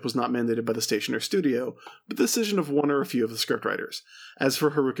censorship was not mandated by the station or studio, but the decision of one or a few of the scriptwriters. As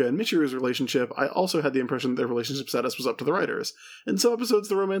for Haruka and Michiru's relationship, I also had the impression that their relationship status was up to the writers. In some episodes,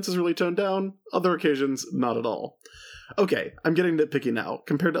 the romance is really toned down, other occasions, not at all. Okay, I'm getting nitpicky now.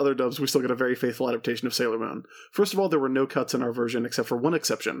 Compared to other dubs, we still get a very faithful adaptation of Sailor Moon. First of all, there were no cuts in our version except for one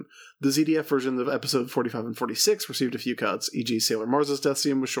exception. The ZDF version of episode 45 and 46 received a few cuts, e.g. Sailor Mars' death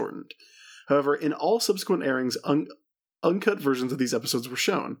scene was shortened. However, in all subsequent airings, uncut versions of these episodes were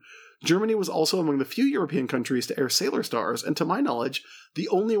shown. Germany was also among the few European countries to air Sailor Stars, and to my knowledge, the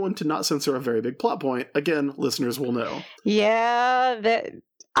only one to not censor a very big plot point. Again, listeners will know. Yeah,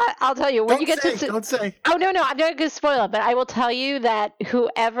 I'll tell you when you get to. Don't say. Oh no, I'm not going to spoil it, but I will tell you that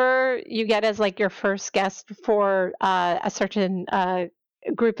whoever you get as like your first guest for a certain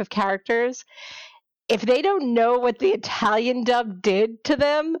group of characters, if they don't know what the Italian dub did to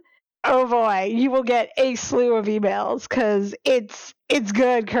them, oh boy, you will get a slew of emails because it's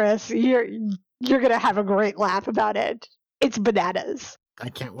good, Chris. You're gonna have a great laugh about it. It's bananas. I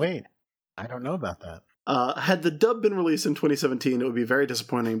can't wait. I don't know about that. Had the dub been released in 2017, it would be very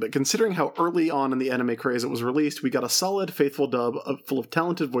disappointing, but considering how early on in the anime craze it was released, we got a solid, faithful dub full of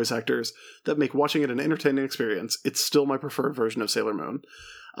talented voice actors that make watching it an entertaining experience. It's still my preferred version of Sailor Moon.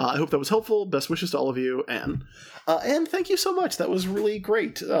 I hope that was helpful. Best wishes to all of you, Anne. Anne, thank you so much. That was really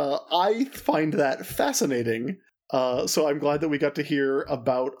great. I find that fascinating. So I'm glad that we got to hear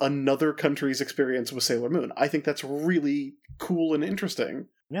about another country's experience with Sailor Moon. I think that's really cool and interesting.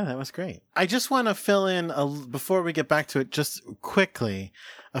 Yeah, that was great. I just want to fill in, before we get back to it, just quickly,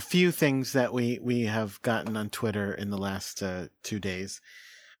 a few things that we have gotten on Twitter in the last 2 days.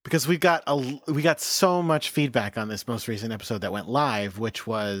 Because we got so much feedback on this most recent episode that went live, which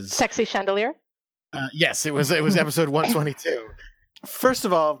was... Sexy Chandelier? Yes, it was episode 122. First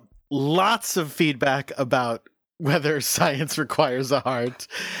of all, lots of feedback about whether science requires a heart.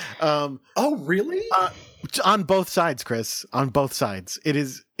 Oh, really? On both sides, Chris. On both sides. It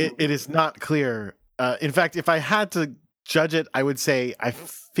is not clear. In fact, if I had to judge it, I would say I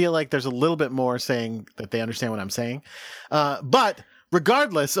feel like there's a little bit more saying that they understand what I'm saying. But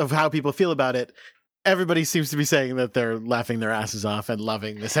regardless of how people feel about it, everybody seems to be saying that they're laughing their asses off and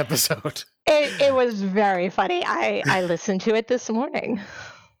loving this episode. It was very funny. I listened to it this morning.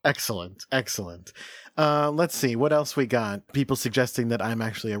 Excellent. Let's see what else we got. People suggesting that I'm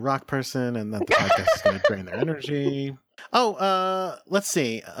actually a rock person and that the podcast is going to drain their energy. Let's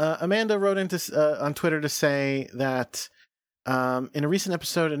see. Amanda wrote into on Twitter to say that in a recent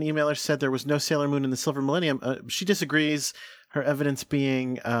episode, an emailer said there was no Sailor Moon in the Silver Millennium. She disagrees. Her evidence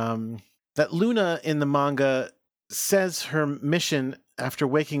being that Luna in the manga says her mission after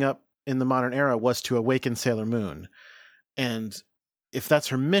waking up in the modern era was to awaken Sailor Moon. And if that's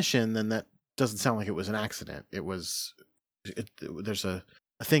her mission, then that doesn't sound like it was an accident. There's a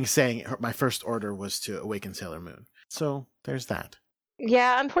thing saying my first order was to awaken Sailor Moon. So there's that.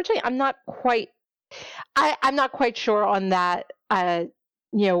 Yeah, unfortunately, I'm not quite sure on that.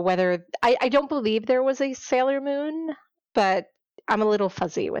 Whether I don't believe there was a Sailor Moon, but I'm a little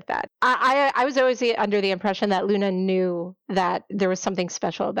fuzzy with that. I was always under the impression that Luna knew that there was something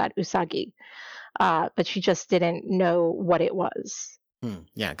special about Usagi, but she just didn't know what it was.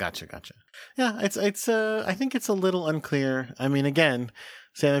 Yeah, gotcha. Yeah, it's I think it's a little unclear. I mean, again,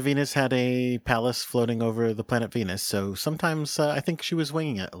 Sailor Venus had a palace floating over the planet Venus, so sometimes I think she was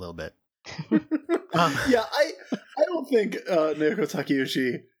winging it a little bit. Yeah, I don't think Naoko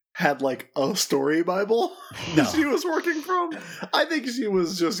Takeuchi had like a story Bible that she was working from. I think she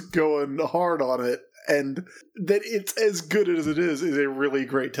was just going hard on it, and that it's as good as it is a really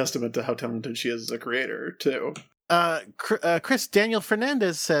great testament to how talented she is as a creator too. Chris, Daniel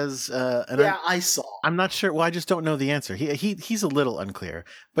Fernandez says, I saw. I'm not sure. Well, I just don't know the answer. He's a little unclear,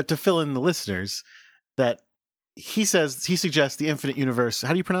 but to fill in the listeners, that he suggests the Infinite Universe.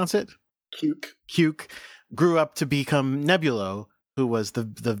 How do you pronounce it? Cuke grew up to become Nebulo, who was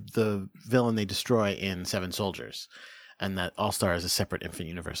the villain they destroy in Seven Soldiers, and that All Star is a separate Infinite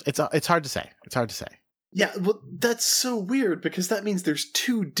Universe. It's hard to say. Yeah, well, that's so weird because that means there's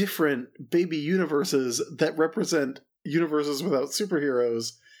two different baby universes that represent universes without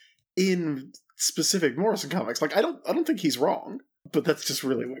superheroes in specific Morrison comics. Like, I don't think he's wrong, but that's just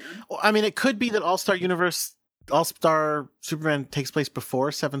really weird. Well, I mean, it could be that All Star Superman takes place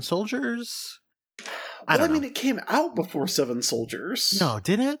before Seven Soldiers. I mean, it came out before Seven Soldiers. No,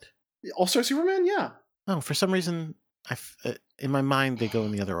 did it? All Star Superman, yeah. Oh, for some reason, in my mind they go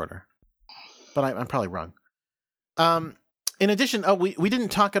in the other order. But I'm probably wrong. In addition, we didn't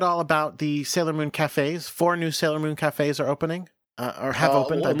talk at all about the Sailor Moon cafes. 4 new Sailor Moon cafes are opening, or have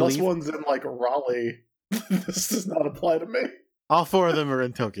opened, I believe. Unless one's in, like, Raleigh. This does not apply to me. All 4 of them are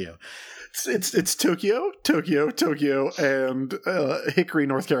in Tokyo. It's Tokyo, and Hickory,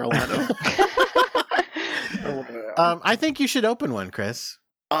 North Carolina. I think you should open one, Chris.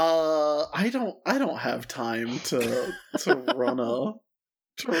 I don't have time to run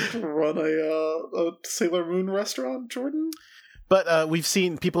a Sailor Moon restaurant, Jordan. But we've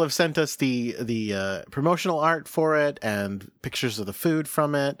seen people have sent us the promotional art for it and pictures of the food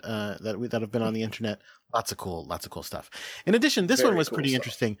from it that have been on the internet. Lots of cool stuff. In addition, this Very one was cool pretty stuff.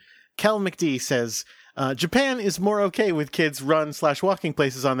 interesting. Kel McD says Japan is more okay with kids run/walking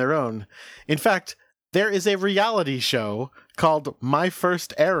places on their own. In fact, there is a reality show called My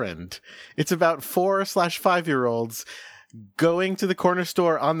First Errand. It's about 4/5-year-olds going to the corner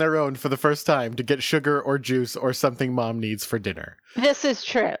store on their own for the first time to get sugar or juice or something mom needs for dinner. This is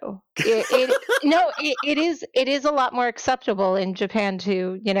true. It is a lot more acceptable in Japan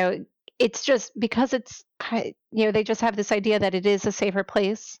to, it's just because it's, they just have this idea that it is a safer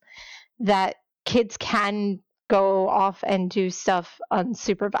place, that kids can go off and do stuff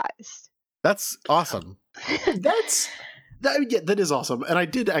unsupervised. That's awesome. That is awesome. And I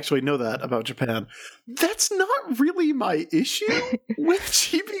did actually know that about Japan. That's not really my issue with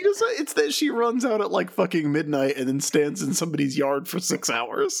Chibi Usa. It's that she runs out at like fucking midnight and then stands in somebody's yard for 6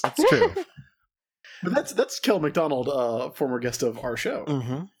 hours. That's true. But that's Kel McDonald, former guest of our show.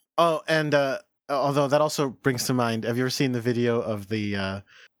 Mm-hmm. Oh, and although that also brings to mind, have you ever seen the video of the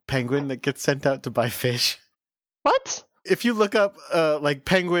penguin that gets sent out to buy fish? What? If you look up like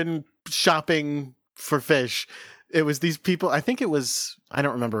penguin shopping for fish, it was these people. I think it was. I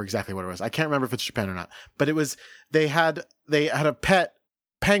don't remember exactly what it was. I can't remember if it's Japan or not. But it was. They had a pet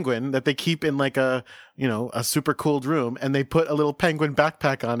penguin that they keep in like a super cooled room, and they put a little penguin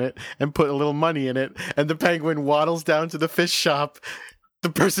backpack on it and put a little money in it, and the penguin waddles down to the fish shop. The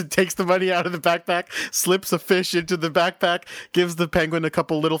person takes the money out of the backpack, slips a fish into the backpack, gives the penguin a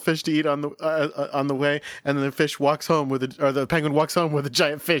couple little fish to eat on the way, and then the penguin walks home with a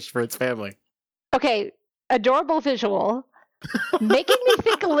giant fish for its family. Okay, adorable visual, making me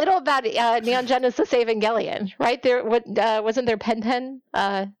think a little about Neon Genesis Evangelion. Right there, wasn't there Pen?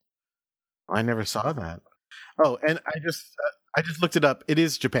 I never saw that. Oh, and I just looked it up. It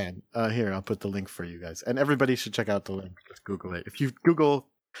is Japan. Here, I'll put the link for you guys, and everybody should check out the link. Just Google it. If you Google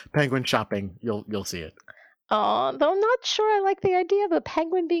penguin shopping, you'll see it. Oh, though I'm not sure I like the idea of a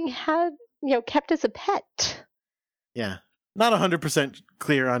penguin being kept as a pet. Yeah, not 100%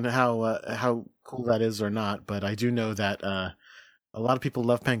 clear on how cool that is or not, but I do know that a lot of people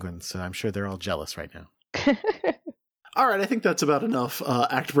love penguins, so I'm sure they're all jealous right now. All right, I think that's about enough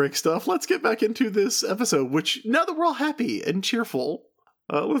act break stuff. Let's get back into this episode, which now that we're all happy and cheerful,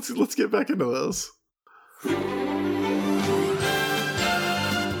 let's get back into this.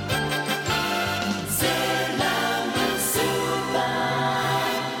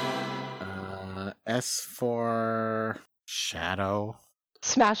 S for shadow.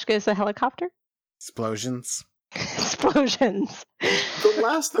 Smash goes the helicopter. Explosions. Explosions. The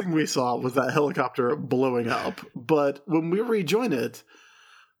last thing we saw was that helicopter blowing up, but when we rejoin it,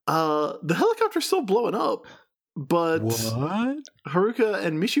 the helicopter's still blowing up, but What? Haruka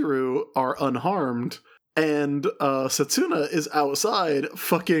and Michiru are unharmed, and Setsuna is outside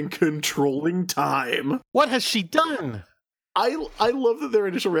fucking controlling time. What has she done? I love that their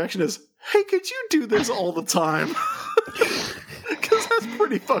initial reaction is, hey, could you do this all the time? Because that's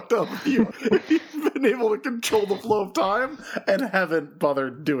pretty fucked up if you've been able to control the flow of time and haven't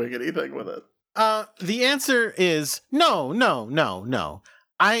bothered doing anything with it. The answer is no.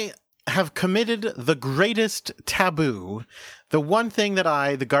 I have committed the greatest taboo, the one thing that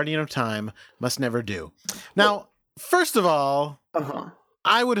I, the Guardian of Time, must never do. Now, first of all,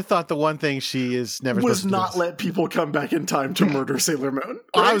 I would have thought the one thing she is never Was supposed to do not is- let people come back in time to murder Sailor Moon.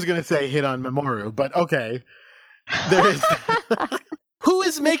 I was going to say hit on Mamoru, but okay. There is. Who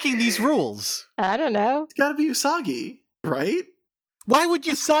is making these rules? I don't know. It's gotta be Usagi, right? Why would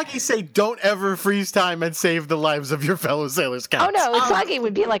Usagi say don't ever freeze time and save the lives of your fellow Sailor Scouts? Oh no, Usagi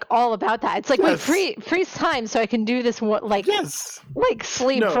would be like all about that. It's like, Yes. wait, freeze time so I can do this Yes. like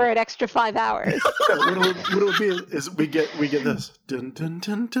sleep No. for an extra 5 hours. What it would be is we get this. Dun, dun,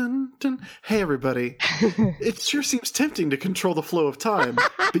 dun, dun, dun. Hey everybody. It sure seems tempting to control the flow of time,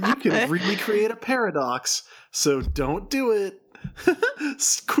 but you can really create a paradox, so don't do it.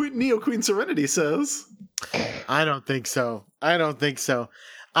 Neo Queen Serenity says. I don't think so. I don't think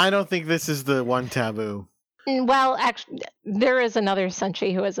this is the one taboo. Well, actually, there is another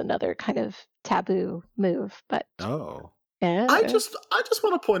Senshi who has another kind of taboo move, but Oh. yeah. I just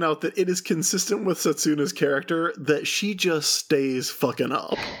want to point out that it is consistent with Setsuna's character that she just stays fucking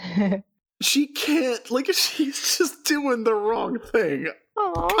up. She can't, she's just doing the wrong thing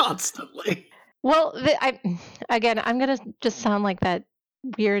Aw. constantly. Well, I'm gonna just sound like that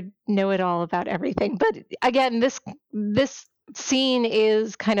weird know-it-all about everything, but again, this scene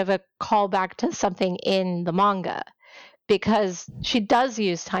is kind of a callback to something in the manga, because she does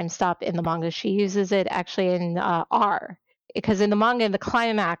use time stop in the manga. She uses it actually in R because in the manga, in the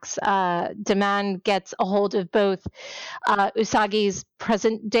climax, Demand gets a hold of both Usagi's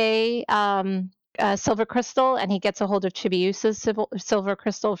present day silver crystal, and he gets a hold of Chibiusa's silver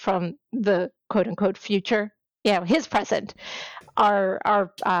crystal from the quote unquote future. His present,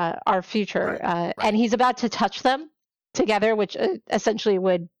 our future, Right. and he's about to touch them together, which essentially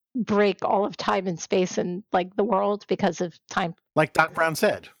would break all of time and space and like the world because of time. Like Doc Brown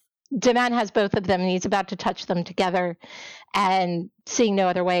said. Demand has both of them, and he's about to touch them together. And seeing no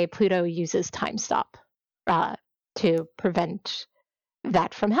other way, Pluto uses time stop to prevent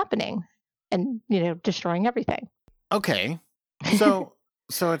that from happening, and destroying everything. Okay, so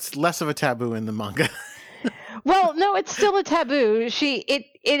it's less of a taboo in the manga. Well, no, it's still a taboo. It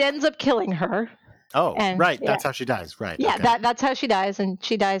ends up killing her. Oh, And, right. yeah. That's how she dies. Right. Yeah, okay. that's how she dies, and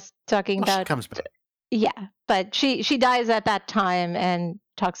she dies talking Well, she about. comes back. Yeah, but she dies at that time and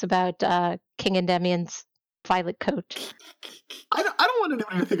talks about King Endymion's violet coat. I don't want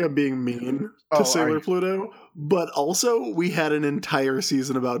anyone to think I'm being mean Oh, to are Sailor you? Pluto, but also we had an entire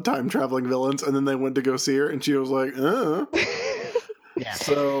season about time traveling villains, and then they went to go see her, and she was like, Yeah.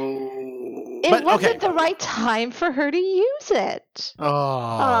 So. It But, wasn't okay. the right time for her to use it.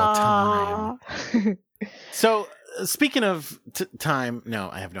 Oh, time. Aw. So, speaking of time, no,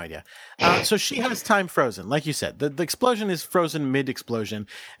 I have no idea. So she has time frozen, like you said. The explosion is frozen mid-explosion,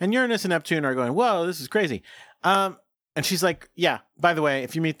 and Uranus and Neptune are going, whoa, this is crazy. And she's like, yeah, by the way,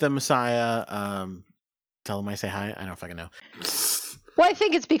 if you meet the Messiah, tell him I say hi. I don't fucking know. Well, I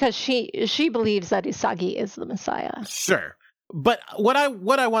think it's because she believes that Usagi is the Messiah. Sure. But what I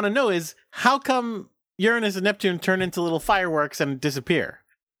want to know is, how come Uranus and Neptune turn into little fireworks and disappear?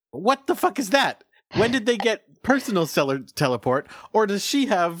 What the fuck is that? When did they get personal Sailor teleport, or does she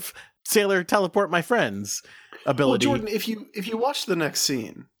have Sailor teleport my friends ability? Well, Jordan, if you watch the next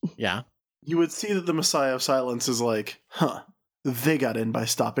scene, Yeah. you would see that the Messiah of Silence is like, they got in by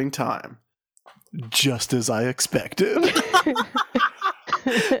stopping time. Just as I expected.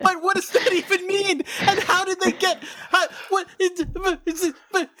 But what does that even mean? And how did they get? What is it?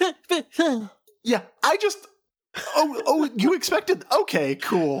 Yeah, I just. Oh, you expected? Okay,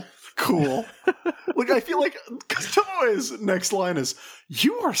 cool. Like, I feel like, because Tomoe's next line is,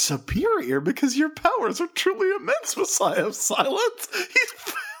 "You are superior because your powers are truly immense, Messiah of Silence."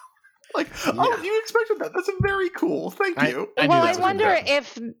 He's like, oh, you expected that? That's very cool. Thank you. I knew Well, that I was wonder gonna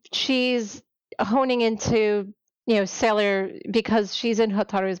happen. if she's honing into Sailor, because she's in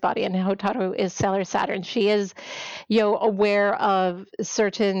Hotaru's body, and Hotaru is Sailor Saturn. She is aware of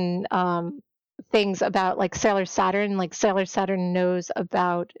certain things about like Sailor Saturn. Like Sailor Saturn knows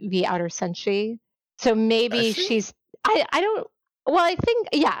about the outer senshi, so maybe Does she? she's I don't. Well, I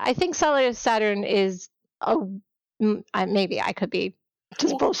think Sailor Saturn is maybe I could be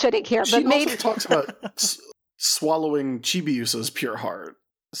just bullshitting here, She but maybe also talks about swallowing Chibiusa's pure heart.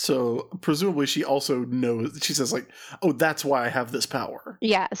 So presumably she also knows. She says like, "Oh, that's why I have this power."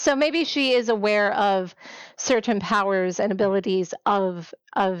 yeah. So maybe she is aware of certain powers and abilities of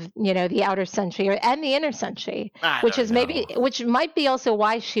the outer senshi and the inner senshi, which might be also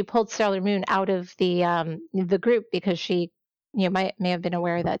why she pulled Sailor Moon out of the group, because she may have been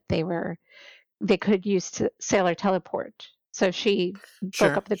aware that they could use Sailor teleport. So she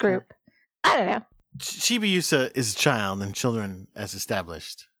broke up the group. I don't know. Chibiusa is a child, and children, as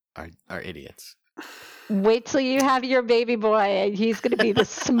established, are idiots. Wait till you have your baby boy, and he's going to be the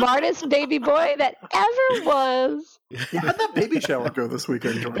smartest baby boy that ever was. How'd that baby shower go this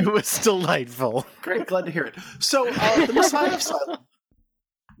weekend, Jordan? It was delightful. Great, glad to hear it. So the Messiah of Silence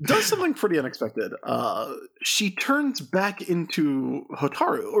does something pretty unexpected. She turns back into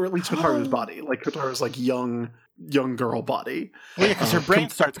Hotaru, or at least Hotaru's body, like Hotaru's like young girl body. Well, yeah, because her brain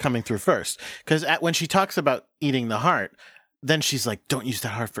starts coming through first. Because when she talks about eating the heart, then she's like, "Don't use that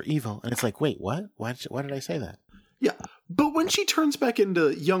heart for evil," and it's like, "Wait, what? Why did I say that?" Yeah, but when she turns back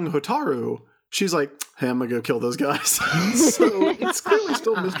into young Hotaru, she's like, "Hey, I'm gonna go kill those guys." So it's clearly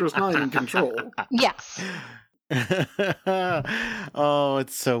still Mistress Nine in control. Yes. Oh,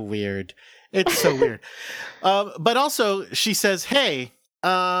 it's so weird. It's so weird. But also, she says, "Hey,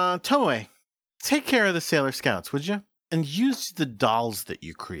 Tomoe, take care of the Sailor Scouts, would you? And use the dolls that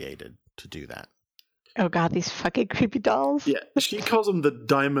you created to do that." Oh God, these fucking creepy dolls. Yeah, she calls him the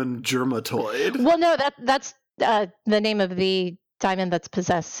Diamond Germatoid. Well, no, that's the name of the diamond that's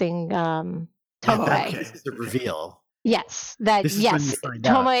possessing Tomoe. okay. This is the reveal. Yes, This is when you find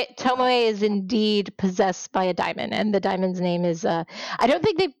out. Tomoe is indeed possessed by a diamond, and the diamond's name is I don't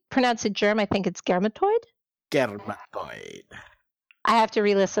think they pronounce it germ. I think it's Germatoid. Germatoid. I have to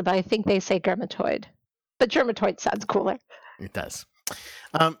re-listen, but I think they say Germatoid. But Germatoid sounds cooler. It does.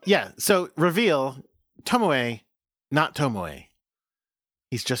 Yeah. So reveal. Tomoe not Tomoe.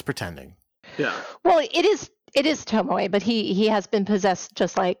 He's just pretending. Yeah. Well, it is Tomoe, but he has been possessed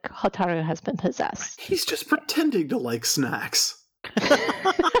just like Hotaru has been possessed. He's just pretending to like snacks.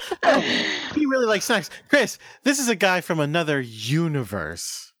 He really likes snacks. Chris, this is a guy from another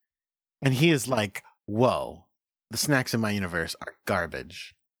universe. And he is like, whoa, the snacks in my universe are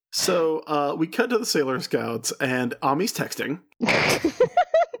garbage. So we cut to the Sailor Scouts, and Ami's texting.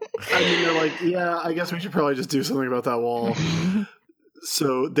 I mean, they're like, yeah, I guess we should probably just do something about that wall.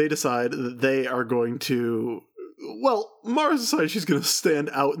 So they decide that they are going to... Well, Mars decides she's going to stand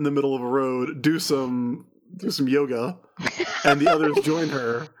out in the middle of a road, do some yoga, and the others join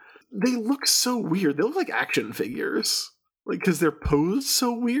her. They look so weird. They look like action figures. Like, because they're posed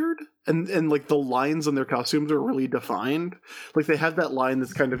so weird, and like the lines on their costumes are really defined. Like they have that line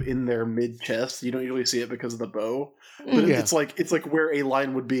that's kind of in their mid chest. You don't usually see it because of the bow, but Yeah. it's like where a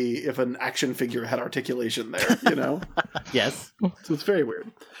line would be if an action figure had articulation there. You know, Yes. so it's very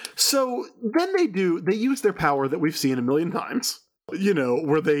weird. So then they use their power that we've seen a million times. You know,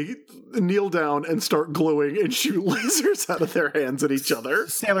 where they kneel down and start glowing and shoot lasers out of their hands at each other.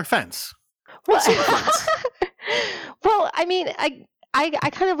 Sailor Fence. Well, well, I mean, I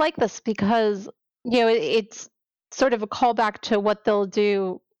kind of like this because it's sort of a callback to what they'll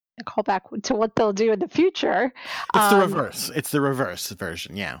do. A callback to what they'll do in the future. It's the reverse. It's the reverse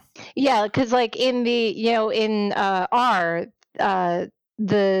version. Yeah. Yeah, because like in the in R,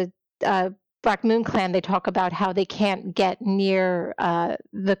 the Black Moon Clan, they talk about how they can't get near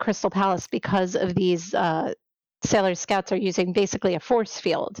the Crystal Palace because of these Sailor Scouts are using basically a force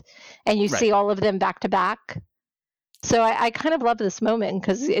field, and you see all of them back to back. So I kind of love this moment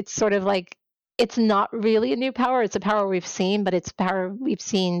because it's sort of like it's not really a new power; it's a power we've seen, but it's power we've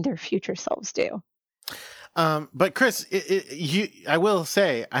seen their future selves do. But Chris, I will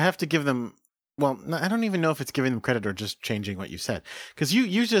say I have to give them. Well, I don't even know if it's giving them credit or just changing what you said, because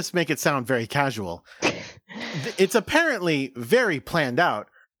you just make it sound very casual. It's apparently very planned out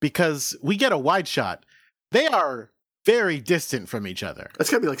because we get a wide shot. They are very distant from each other. That's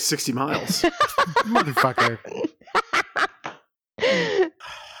gotta be like 60 miles. Motherfucker.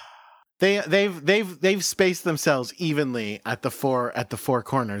 They've spaced themselves evenly at the four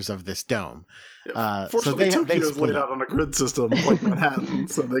corners of this dome. Fortunately, Tokyo's split laid up. out on a grid system like Manhattan,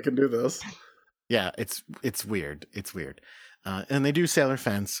 so they can do this. Yeah, it's weird. It's weird. And they do Sailor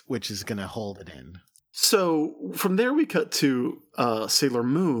Fence, which is going to hold it in. So from there we cut to Sailor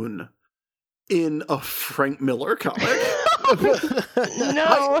Moon in a Frank Miller comic.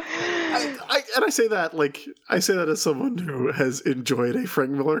 No. And I say that as someone who has enjoyed a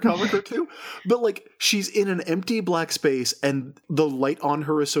Frank Miller comic or two, but like she's in an empty black space and the light on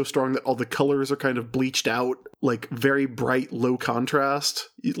her is so strong that all the colors are kind of bleached out, like very bright, low contrast.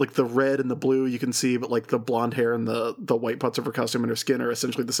 Like the red and the blue you can see, but like the blonde hair and the white parts of her costume and her skin are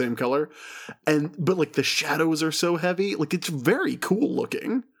essentially the same color. But like the shadows are so heavy, like it's very cool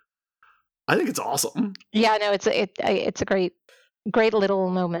looking. I think it's awesome. Yeah, no, it's a great little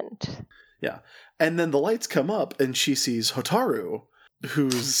moment. Yeah. And then the lights come up and she sees Hotaru,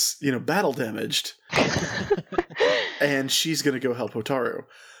 who's, battle damaged. And she's going to go help Hotaru.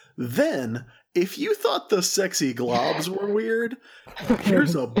 Then, if you thought the sexy globs were weird,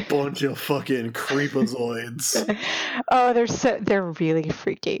 here's a bunch of fucking creepazoids. Oh, they're really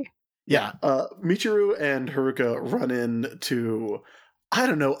freaky. Yeah. Michiru and Haruka run into, I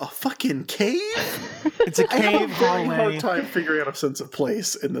don't know, a fucking cave? It's a I have cave a very hallway. hard time figuring out a sense of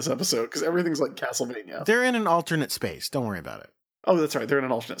place in this episode because everything's like Castlevania. They're in an alternate space. Don't worry about it. Oh, that's right. They're in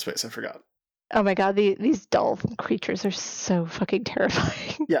an alternate space. I forgot. Oh my god, these dull creatures are so fucking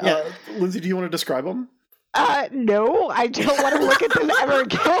terrifying. Yeah. Lindsay, do you want to describe them? No, I don't want to look at them ever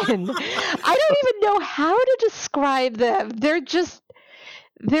again. I don't even know how to describe them.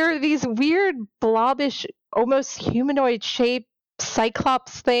 They're these weird blobbish, almost humanoid shaped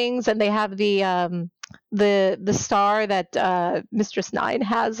cyclops things, and they have the star that Mistress Nine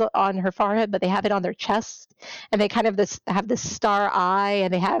has on her forehead, but they have it on their chest, and they kind of have this star eye,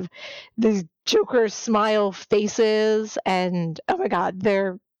 and they have these Joker smile faces, and oh my god,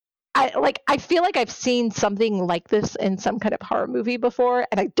 I feel like I've seen something like this in some kind of horror movie before,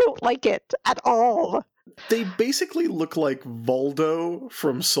 and I don't like it at all. They basically look like Voldo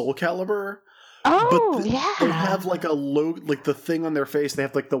from Soul Calibur. Oh, but they have like the thing on their face. They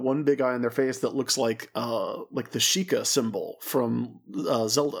have like the one big eye on their face that looks like the Sheikah symbol from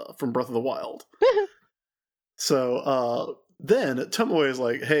Zelda from Breath of the Wild. So then Tomoe is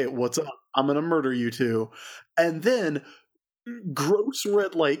like, "Hey, what's up? I'm gonna murder you two," and then gross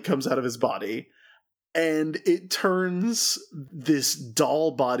red light comes out of his body, and it turns this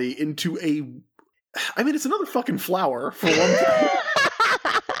doll body into a I mean, it's another fucking flower for one thing.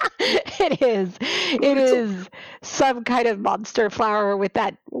 It is. It is some kind of monster flower with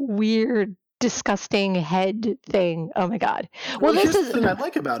that weird, disgusting head thing. Oh my god. Well, Here's this is the thing I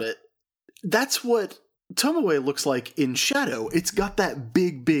like about it. That's what Tomoe looks like in Shadow. It's got that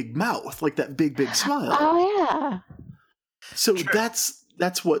big mouth, like that big smile. Oh yeah. So that's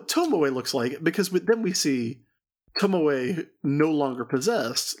what Tomoe looks like, because then we see Tomoe no longer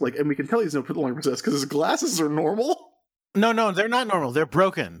possessed, and we can tell he's no longer possessed because his glasses are normal. No, they're not normal. They're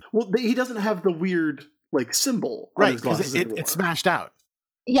broken. Well, he doesn't have the weird symbol on Right, his because glasses anymore. it's smashed out.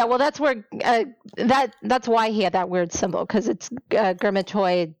 Yeah, well, that's where that's why he had that weird symbol, because it's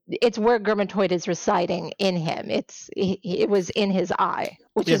Gurmatoid. It's where Gurmatoid is residing in him. It was in his eye,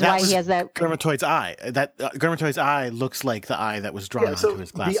 which is why he has that. Gurmatoid's eye. That Gurmatoid's eye looks like the eye that was drawn onto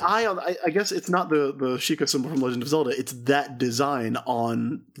his glasses. The eye on, I guess it's not the Sheikah symbol from Legend of Zelda. It's that design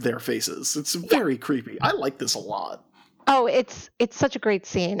on their faces. It's very creepy. I like this a lot. Oh, it's such a great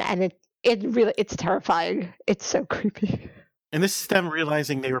scene, and it's terrifying. It's so creepy. And this is them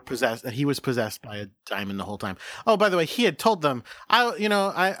realizing they were possessed, that he was possessed by a diamond the whole time. Oh, by the way, he had told them,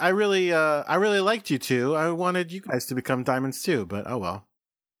 I really liked you two. I wanted you guys to become diamonds too, but oh well.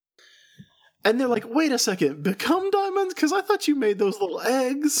 And they're like, wait a second, become diamonds? Because I thought you made those little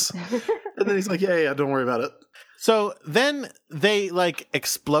eggs. And then he's like, yeah, don't worry about it. So then they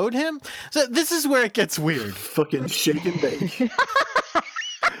explode him. So this is where it gets weird. Fucking shake and bake.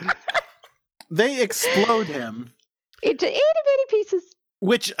 They explode him. Into itty bitty pieces.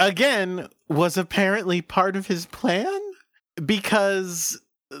 Which, again, was apparently part of his plan, because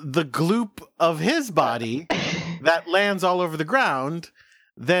the gloop of his body that lands all over the ground,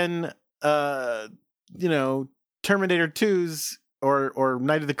 then, Terminator 2's or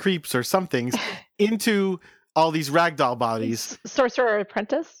Night of the Creeps or something's into all these ragdoll bodies. Sorcerer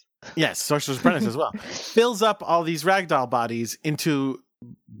Apprentice? Yes, Sorcerer's Apprentice as well. Fills up all these ragdoll bodies into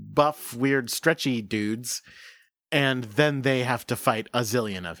buff, weird, stretchy dudes. And then they have to fight a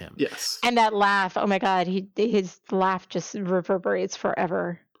zillion of him. Yes. And that laugh, oh my god, his laugh just reverberates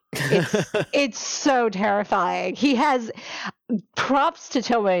forever. It's so terrifying. He has props to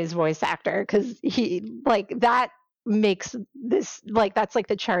Tomoe's voice actor, because he that makes this that's like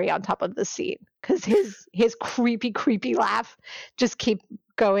the cherry on top of the scene, because his creepy laugh just keeps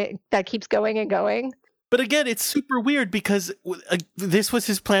going and going. But again, it's super weird, because this was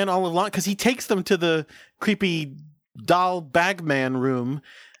his plan all along, because he takes them to the creepy doll bagman room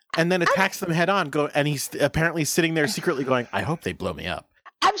and then attacks them head on. And he's apparently sitting there secretly going, I hope they blow me up.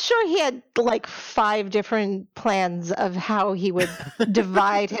 I'm sure he had 5 different plans of how he would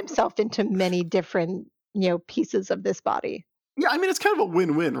divide himself into many different, pieces of this body. Yeah, I mean, it's kind of a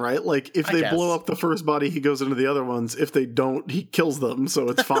win-win, right? If they blow up the first body, he goes into the other ones. If they don't, he kills them, so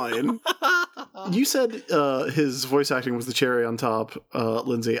it's fine. You said his voice acting was the cherry on top,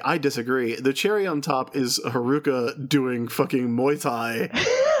 Lindsay. I disagree. The cherry on top is Haruka doing fucking Muay Thai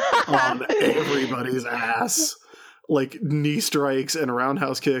on everybody's ass. Knee strikes and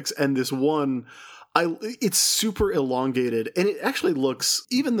roundhouse kicks, and this one... it's super elongated, and it actually looks...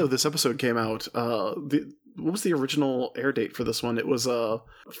 Even though this episode came out... what was the original air date for this one? It was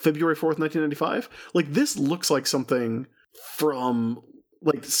February 4th, 1995. This looks like something from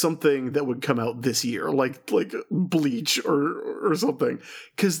something that would come out this year, like Bleach or something,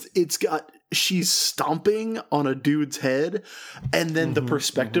 because she's stomping on a dude's head, and then the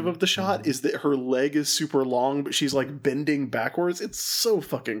perspective of the shot is that her leg is super long, but she's bending backwards. It's so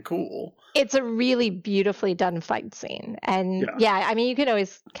fucking cool. It's a really beautifully done fight scene, and I mean, you can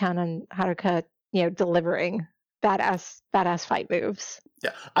always count on Haruka delivering badass fight moves.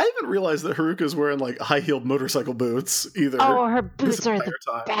 Yeah, I haven't realized that Haruka's wearing high-heeled motorcycle boots either. Oh, her boots are the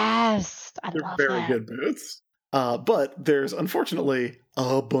best. They're very good boots. But there's unfortunately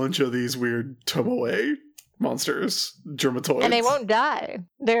a bunch of these weird Tomoe monsters, Germatoids, and they won't die.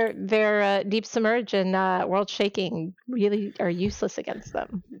 Their deep submerge and world shaking really are useless against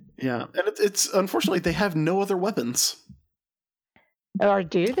them. Yeah, and it's unfortunately they have no other weapons. Or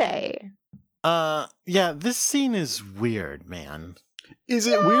do they? Yeah, this scene is weird, man. Is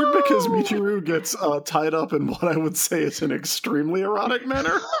it weird because Michiru gets tied up in what I would say is an extremely erotic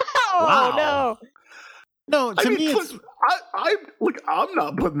manner? Oh, no. No, to me, it's... I'm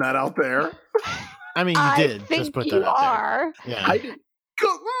not putting that out there. I mean, you did just put that out there. Yeah. I did.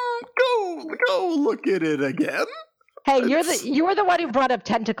 Go look at it again. Hey, you're the one who brought up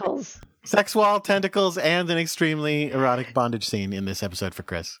tentacles. Sex wall, tentacles, and an extremely erotic bondage scene in this episode for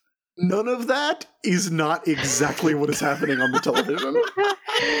Chris. None of that is not exactly what is happening on the television.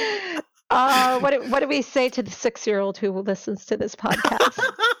 What do we say to the 6-year-old who listens to this podcast?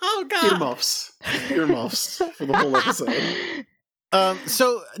 Oh God. Earmuffs for the whole episode.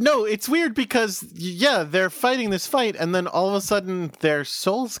 So no, it's weird because they're fighting this fight, and then all of a sudden their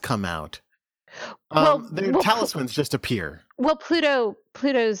souls come out. Their talismans just appear. Well,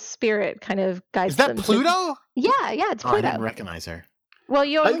 Pluto's spirit kind of guides Is that them. Pluto? Yeah, it's Oh, Pluto. I didn't recognize her. Well,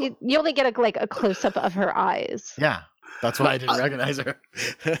 you only get a close up of her eyes. Yeah, that's why I didn't recognize her.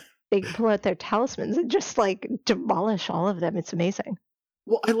 They pull out their talismans and just demolish all of them. It's amazing.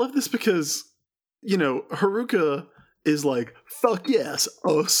 Well, I love this because, Haruka is like, fuck yes,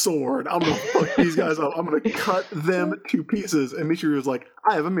 a sword. I'm going to fuck these guys up. I'm going to cut them to pieces. And Michiru is like,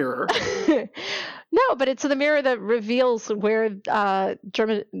 I have a mirror. No, but it's the mirror that reveals where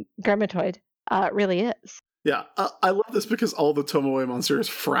Gramatoid really is. Yeah, I love this because all the Tomoe monsters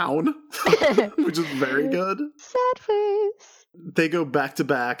frown, which is very good. Sad face. They go back to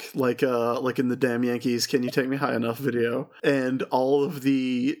back, like in the Damn Yankees, Can You Take Me High Enough video, and all of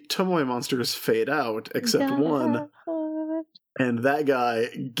the Tomoe monsters fade out except one, and that guy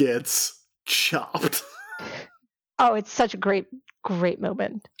gets chopped. Oh, it's such a great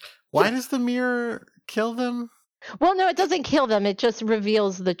moment. Why does the mirror kill them? Well, no, it doesn't kill them. It just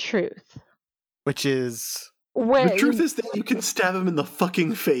reveals the truth. Which is... The truth is that you can stab him in the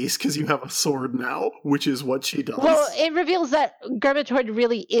fucking face because you have a sword now, which is what she does. Well, it reveals that Gramatoid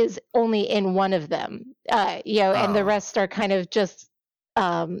really is only in one of them, and the rest are kind of just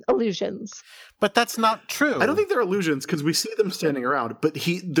illusions. But that's not true. I don't think they're illusions because we see them standing around, but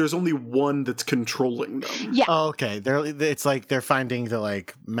there's only one that's controlling them. Yeah. Oh, okay. It's like they're finding the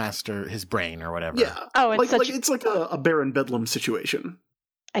master his brain or whatever. Yeah. Oh, it's it's like a Baron Bedlam situation.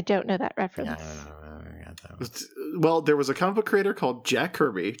 I don't know that reference. Yeah, I got that one. Well, there was a comic book creator called Jack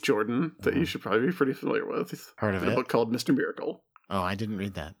Kirby, Jordan, that you should probably be pretty familiar with. Heard of a it? book called Mr. Miracle. Oh, I didn't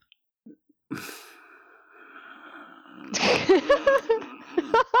read that.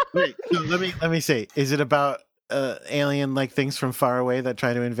 Wait, let me see. Is it about alien-like things from far away that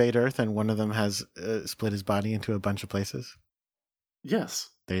try to invade Earth, and one of them has split his body into a bunch of places? Yes.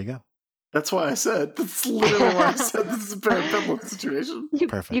 There you go. That's why I said, that's literally why I said this is a Baron Bedlam situation.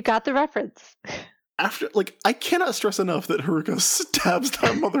 Perfect. You got the reference. After, I cannot stress enough that Haruka stabs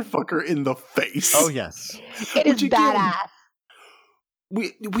that motherfucker in the face. Oh, yes. It is Which again, badass.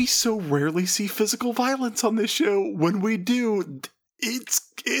 We so rarely see physical violence on this show. When we do,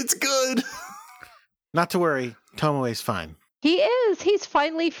 it's good. Not to worry. Tomoe's fine. He is. He's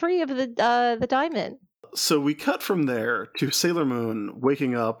finally free of the diamond. So we cut from there to Sailor Moon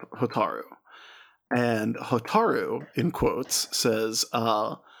waking up Hotaru. And Hotaru, in quotes, says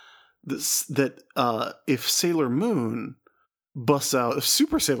that if Sailor Moon busts out, if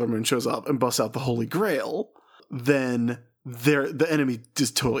Super Sailor Moon shows up and busts out the Holy Grail, then the enemy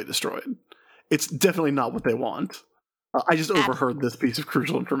is totally destroyed. It's definitely not what they want. I just overheard this piece of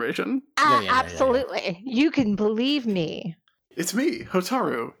crucial information. Yeah. Absolutely. You can believe me. It's me,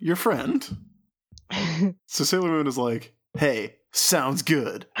 Hotaru, your friend. So Sailor Moon is like, hey, sounds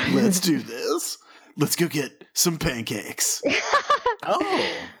good. Let's do this. Let's go get some pancakes.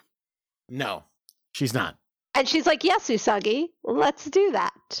 Oh. No, she's not. And she's like, yes, Usagi, let's do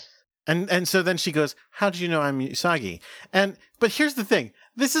that. And so then she goes, how did you know I'm Usagi? But here's the thing.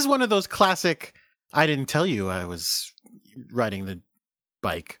 This is one of those classic, I didn't tell you I was riding the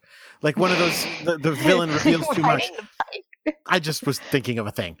bike. Like one of those, the villain reveals too much. I just was thinking of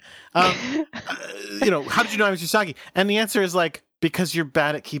a thing. How did you know I was Usagi? And the answer is because you're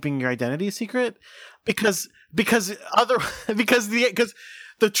bad at keeping your identity secret. Because the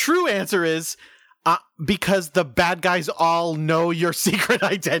true answer is because the bad guys all know your secret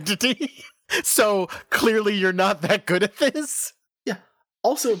identity. So clearly you're not that good at this. Yeah.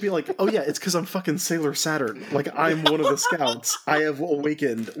 Also be like, oh yeah, it's because I'm fucking Sailor Saturn. I'm one of the scouts. I have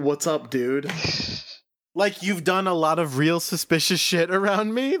awakened. What's up, dude? You've done a lot of real suspicious shit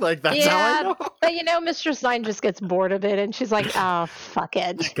around me. That's how I know. But Mistress Nine just gets bored of it, and she's like, "Oh, fuck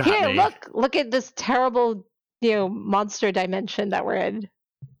it! Here, me. look at this terrible, monster dimension that we're in,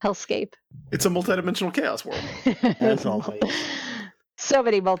 hellscape." It's a multidimensional chaos world. As always. So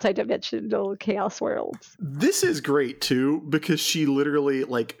many multidimensional chaos worlds. This is great too because she literally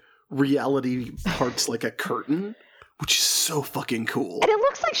reality parts like a curtain. Which is so fucking cool. And it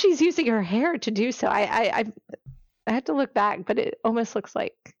looks like she's using her hair to do so. I had to look back, but it almost looks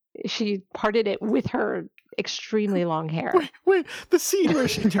like she parted it with her extremely long hair. Wait, the scene where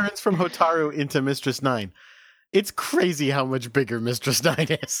she turns from Hotaru into Mistress Nine. It's crazy how much bigger Mistress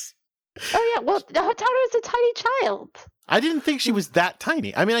Nine is. Oh yeah, well, Hotaru is a tiny child. I didn't think she was that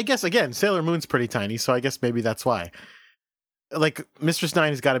tiny. I mean, I guess, again, Sailor Moon's pretty tiny, so I guess maybe that's why. like Mistress Nine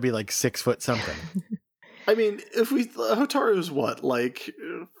has got to be like 6 foot something. I mean, Hotaru's what, like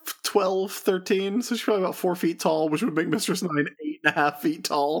 12, 13? So she's probably about 4 feet tall, which would make Mistress Nine 8.5 feet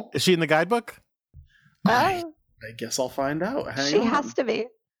tall. Is she in the guidebook? I guess I'll find out. Hang She on. has to be.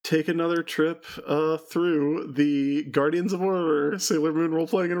 Take another trip through the Guardians of Order Sailor Moon Role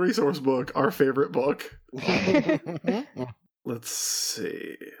Playing and Resource book, our favorite book. Let's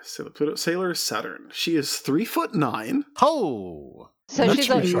see. Sailor Saturn. She is 3'9". Oh, So that's she's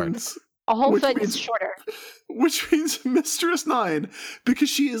too like short. a whole Which foot means- shorter. Which means Mistress Nine, because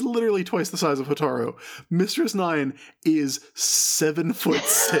she is literally twice the size of Hotaru, Mistress Nine is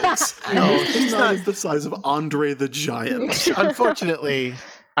 7'6". No, Mistress she's Nine not. is the size of Andre the Giant. Unfortunately,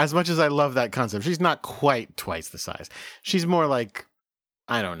 as much as I love that concept, she's not quite twice the size. She's more like,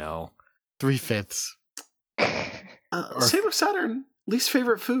 I don't know, 3/5. Sailor Saturn, least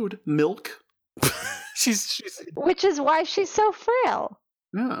favorite food, milk. she's Which is why she's so frail.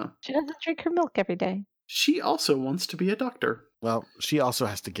 Yeah. She doesn't drink her milk every day. She also wants to be a doctor. well, she also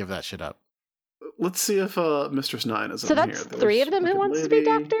has to give that shit up. Let's see if Mistress Nine is So in that's here. 3 of them who Wicked wants to be Lady.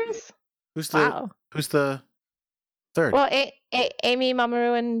 doctors? Who's the Wow. Who's the third? Well, Amy,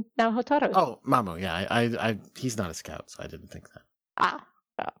 Mamoru, and now Hotaru. Oh, Mamu. Yeah, I he's not a scout, so I didn't think that.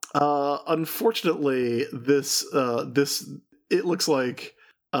 Ah. Unfortunately, this it looks like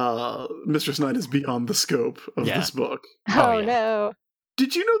Mistress Nine is beyond the scope of Yeah. this book. Oh, yeah. no.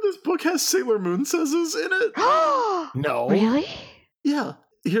 Did you know this book has Sailor Moon says in it? No, Really? Yeah.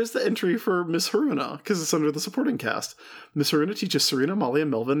 Here's the entry for Miss Haruna, because it's under the supporting cast. Miss Haruna teaches Serena, Molly, and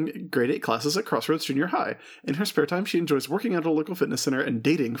Melvin grade 8 classes at Crossroads Junior High. In her spare time, she enjoys working at a local fitness center and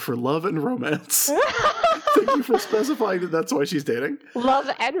dating for love and romance. Thank you for specifying that that's why she's dating. Love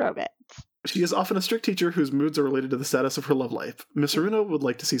and romance. She is often a strict teacher whose moods are related to the status of her love life. Miss Haruna would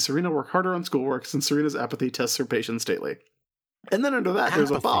like to see Serena work harder on schoolwork since Serena's apathy tests her patience daily. And then under that, there's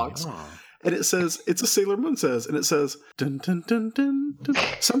a Apathy. box. Oh. And it says, it's a Sailor Moon says, and it says, dun, dun, dun, dun, dun.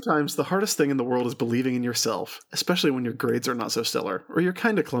 Sometimes the hardest thing in the world is believing in yourself, especially when your grades are not so stellar, or you're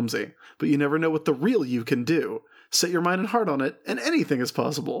kind of clumsy, but you never know what the real you can do. Set your mind and heart on it, and anything is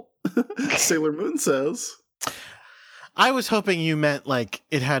possible. Sailor Moon says, I was hoping you meant like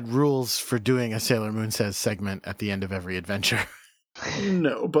it had rules for doing a Sailor Moon Says segment at the end of every adventure.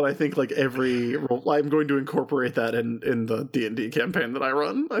 no, but I think like every role, I'm going to incorporate that in the D&D campaign that I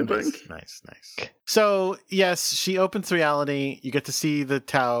run, I think. Nice. So, yes, she opens reality. You get to see the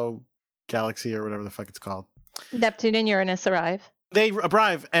Tau Galaxy or whatever the fuck it's called. Neptune and Uranus arrive. They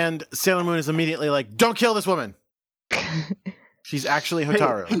arrive, and Sailor Moon is immediately like, don't kill this woman. She's actually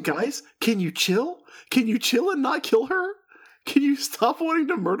Hotaru. Hey guys, can you chill? Can you chill and not kill her? Can you stop wanting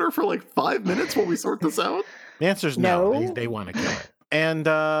to murder for like 5 minutes while we sort this out? The answer is no. No. They want to kill her. And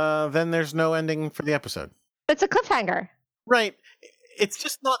then there's no ending for the episode. It's a cliffhanger. Right. It's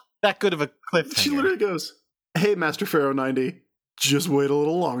just not that good of a cliffhanger. She literally goes, hey, Master Pharaoh 90, just wait a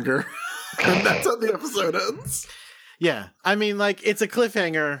little longer. And that's how the episode ends. Yeah. I mean, like, it's a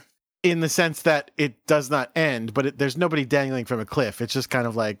cliffhanger in the sense that it does not end, but there's nobody dangling from a cliff. It's just kind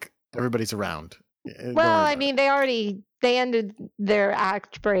of like everybody's around. Don't Well, worry I about mean, they ended their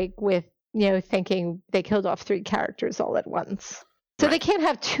act break with, thinking they killed off 3 characters all at once. So they can't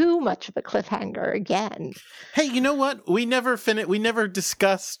have too much of a cliffhanger again. it. Hey, you know what? We never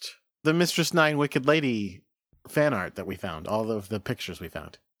discussed the Mistress Nine Wicked Lady fan art that we found, all of the pictures we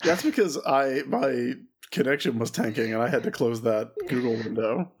found. That's because my connection was tanking and I had to close that Google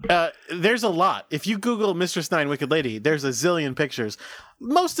window. There's a lot. If you Google Mistress Nine Wicked Lady, there's a zillion pictures.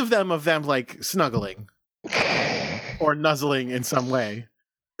 Most of them like snuggling or nuzzling in some way.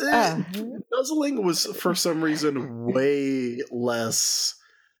 Nuzzling was, for some reason, way less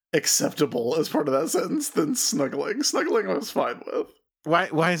acceptable as part of that sentence than snuggling. Snuggling I was fine with.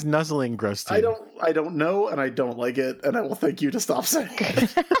 Why is nuzzling gross to you? I don't know, and I don't like it, and I will thank you to stop saying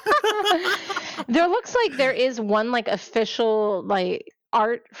it. There looks like there is one like official like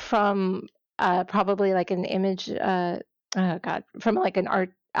art from probably like an image from like an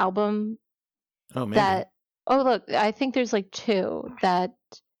art album Oh, maybe. that look, I think there's like 2 that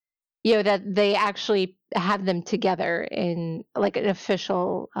that they actually have them together in like an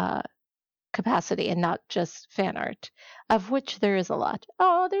official capacity and not just fan art, of which there is a lot.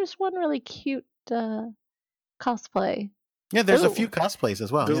 Oh, there's one really cute cosplay. Yeah, there's a Ooh. few cosplays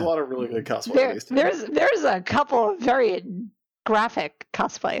as well. There's yeah. a lot of really good cosplays. There's a couple of very graphic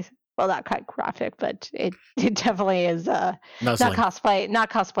cosplays. Well, not quite graphic, but it definitely is Nuzzling. not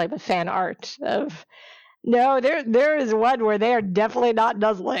cosplay, but fan art of. No, there is one where they are definitely not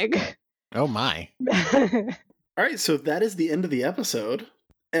nuzzling. Oh my. All right, so that is the end of the episode,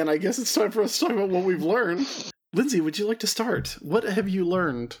 and I guess it's time for us to talk about what we've learned. Lindsay, would you like to start? What have you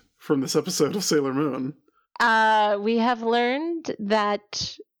learned from this episode of Sailor Moon? We have learned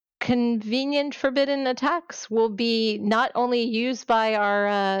that convenient forbidden attacks will be not only used by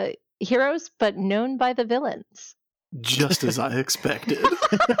our heroes, but known by the villains. Just as I expected.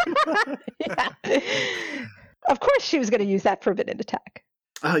 Yeah. Of course she was going to use that forbidden attack.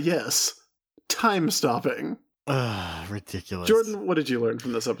 Yes. Time stopping. Ridiculous. Jordan, what did you learn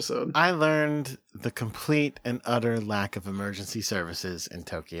from this episode? I learned the complete and utter lack of emergency services in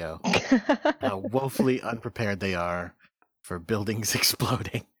Tokyo. How woefully unprepared they are for buildings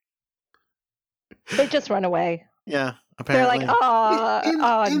exploding. They just run away. Yeah, They're apparently. like,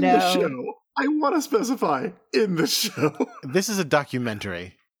 in no. the show. I want to specify in the show. This is a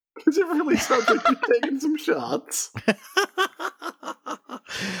documentary. Because it really sounds like you're taking some shots.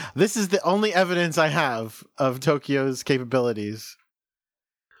 This is the only evidence I have of Tokyo's capabilities.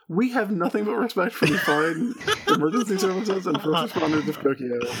 We have nothing but respect for the fine emergency services and first responders of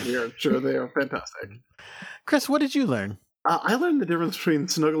Tokyo. We are sure they are fantastic. Chris, what did you learn? I learned the difference between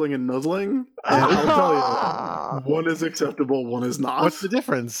snuggling and nuzzling, and I'll tell you, one is acceptable, one is not. What's the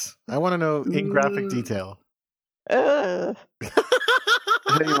difference? I want to know in graphic detail. Ugh.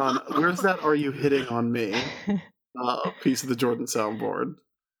 Hang on, where's that "Are you hitting on me" piece of the Jordan soundboard?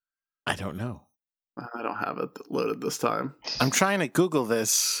 I don't know. I don't have it loaded this time. I'm trying to Google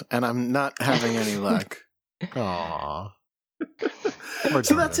this, and I'm not having any luck. Aww.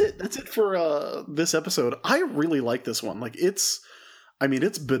 So that's it. That's it for this episode. I really like this one. Like it's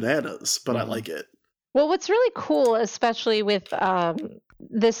bananas, but I like it. Well, what's really cool, especially with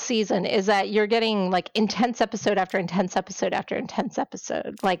this season, is that you're getting like intense episode after intense episode after intense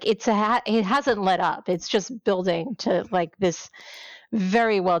episode. Like it hasn't let up. It's just building to like this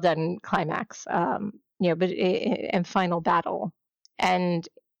very well done climax, and final battle, and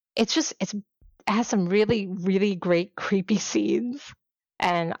it has some really, really great creepy scenes,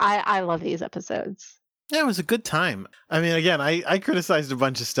 and I love these episodes. Yeah, it was a good time. I mean, again, I criticized a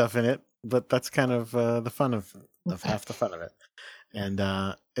bunch of stuff in it, but that's kind of the fun of half the fun of it. And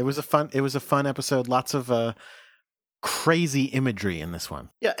it was a fun episode. Lots of crazy imagery in this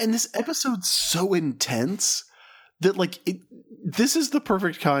one. Yeah, and this episode's so intense that like this is the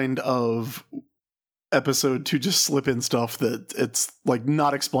perfect kind of episode to just slip in stuff that it's like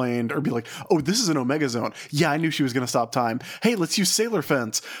not explained, or be like, oh, this is an Omega Zone. Yeah, I knew she was going to stop time. Hey, let's use Sailor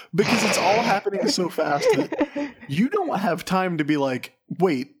Fence, because it's all happening so fast that you don't have time to be like,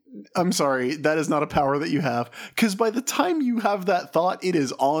 wait, I'm sorry, that is not a power that you have. Because by the time you have that thought, it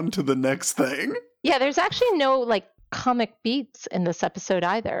is on to the next thing. Yeah, there's actually no like comic beats in this episode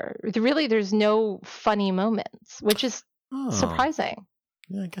either. Really, there's no funny moments, which is surprising.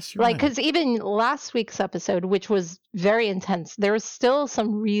 Yeah, I guess you're like, right. because even last week's episode, which was very intense, there was still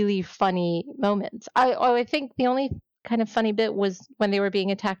some really funny moments. I think the only kind of funny bit was when they were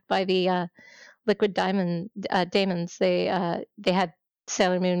being attacked by the liquid daemons. They had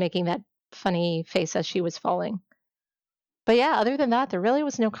Sailor Moon making that funny face as she was falling. But yeah, other than that, there really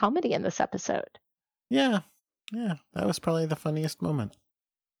was no comedy in this episode. Yeah, that was probably the funniest moment.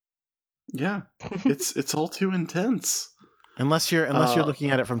 Yeah, it's all too intense. Unless you're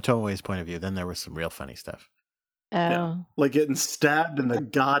looking at it from Tomoe's point of view, then there was some real funny stuff. Oh, Yeah. Like getting stabbed in the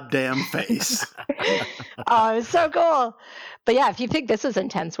goddamn face. Oh, it was so cool. But yeah, if you think this is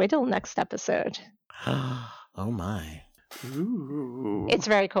intense, wait till next episode. Oh my. Ooh. It's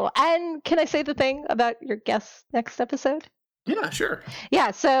very cool. And can I say the thing about your guest next episode? Yeah, sure.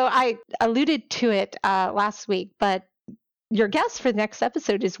 Yeah, so I alluded to it last week, but your guest for the next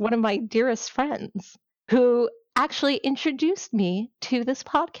episode is one of my dearest friends who actually introduced me to this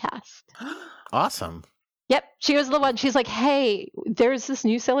podcast. Awesome. Yep, she was the one. She's like, hey, there's this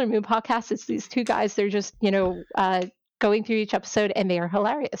new Sailor Moon podcast. It's these two guys. They're just, going through each episode, and they are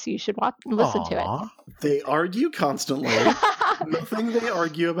hilarious. You should listen to it. They argue constantly. Nothing they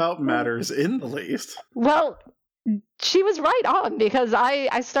argue about matters in the least. Well, she was right on, because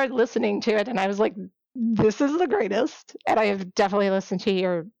I started listening to it, and I was like, this is the greatest. And I have definitely listened to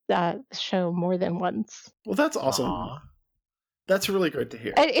your show more than once. Well, that's awesome. Aw. That's really great to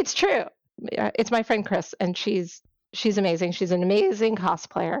hear. And it's true. It's my friend Chris, and she's amazing. She's an amazing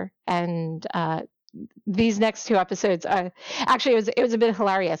cosplayer, and these next two episodes, actually, it was a bit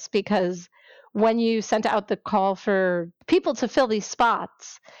hilarious, because when you sent out the call for people to fill these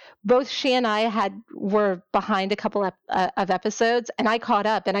spots, both she and I were behind a couple of episodes, and I caught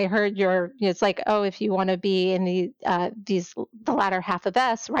up, and I heard it's like, oh, if you want to be in the latter half of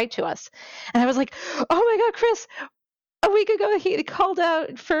S, write to us. And I was like, oh my God, Chris, a week ago he called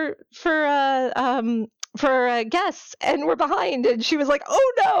out for guests, and we're behind. And she was like,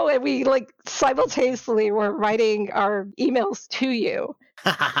 "Oh no!" And we like simultaneously were writing our emails to you.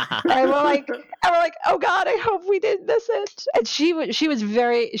 And we're like, "Oh God, I hope we didn't miss it." And she was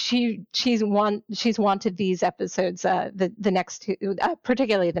very she's wanted these episodes, the next two,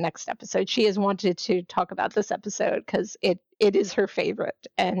 particularly the next episode. She has wanted to talk about this episode because it is her favorite,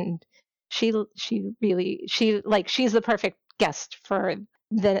 and she's the perfect guest for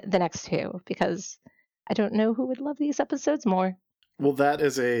the next two, because I don't know who would love these episodes more. Well,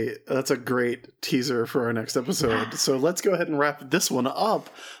 that's a great teaser for our next episode. So let's go ahead and wrap this one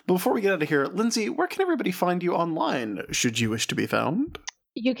up. Before we get out of here, Lindsay, where can everybody find you online, should you wish to be found?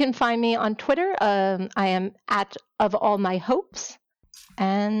 You can find me on Twitter. I am at Of All My Hopes.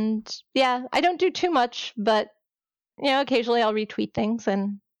 And yeah, I don't do too much, but occasionally I'll retweet things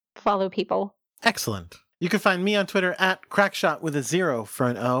and follow people. Excellent. You can find me on Twitter at Crackshot with a 0 for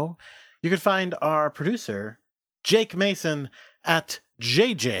an O. You can find our producer, Jake Mason, at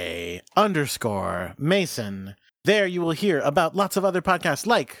JJ_Mason. There you will hear about lots of other podcasts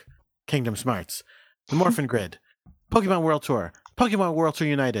like Kingdom Smarts, The Morphin Grid, Pokemon World Tour, Pokemon World Tour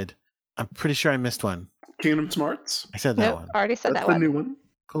United. I'm pretty sure I missed one. Kingdom Smarts? I said that Nope, one. already said That's that the one. new one.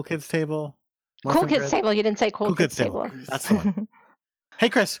 Cool Kids Table. Cool Morphin Kids Grid. Table. You didn't say Cool Kids Table. That's the one. Hey,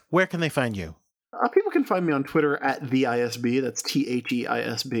 Chris, where can they find you? People can find me on Twitter at the ISB. That's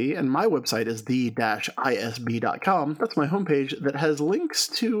THEISB. And my website is the-isb.com. That's my homepage that has links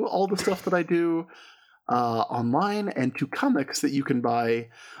to all the stuff that I do online, and to comics that you can buy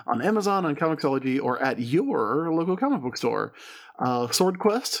on Amazon, on Comixology, or at your local comic book store. Sword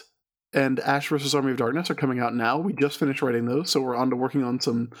Quest and Ash vs. Army of Darkness are coming out now. We just finished writing those, so we're on to working on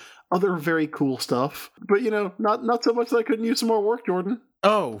some other very cool stuff. But, not so much that I couldn't use some more work, Jordan.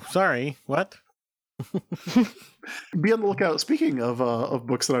 Oh, sorry. What? Be on the lookout. Speaking of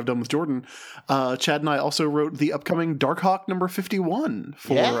books that I've done with Jordan, Chad and I also wrote the upcoming Darkhawk number 51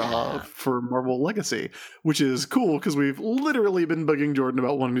 for Marvel Legacy, which is cool because we've literally been bugging Jordan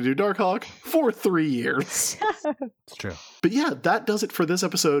about wanting to do Darkhawk for 3 years. It's true. But yeah, that does it for this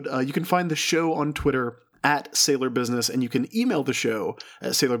episode. You can find the show on Twitter at Sailor Business, and you can email the show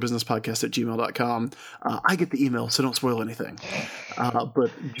at sailorbusinesspodcast@gmail.com. I get the email, so don't spoil anything. But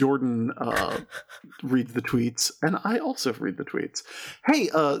Jordan reads the tweets, and I also read the tweets.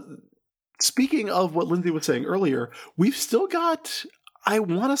 Hey, speaking of what Lindsay was saying earlier, we've still got, I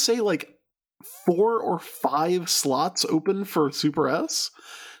want to say, like 4 or 5 slots open for Super S.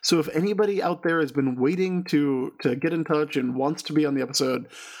 So if anybody out there has been waiting to get in touch and wants to be on the episode,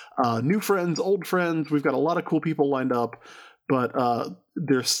 new friends, old friends, we've got a lot of cool people lined up, but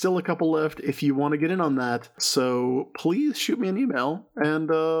there's still a couple left if you want to get in on that. So please shoot me an email, and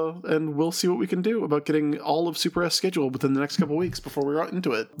we'll see what we can do about getting all of Super S scheduled within the next couple weeks before we're out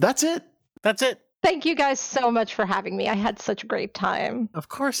into it. That's it. That's it. Thank you guys so much for having me. I had such a great time. Of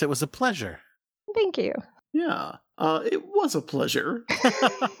course, it was a pleasure. Thank you. Yeah, it was a pleasure.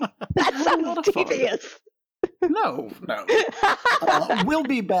 That sounds devious. No. We'll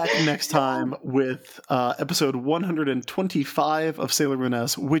be back next time with episode 125 of Sailor Moon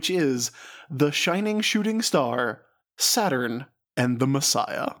S, which is The Shining Shooting Star, Saturn, and the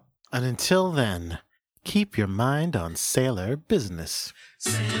Messiah. And until then, keep your mind on Sailor Business.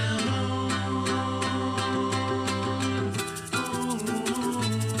 Sail on.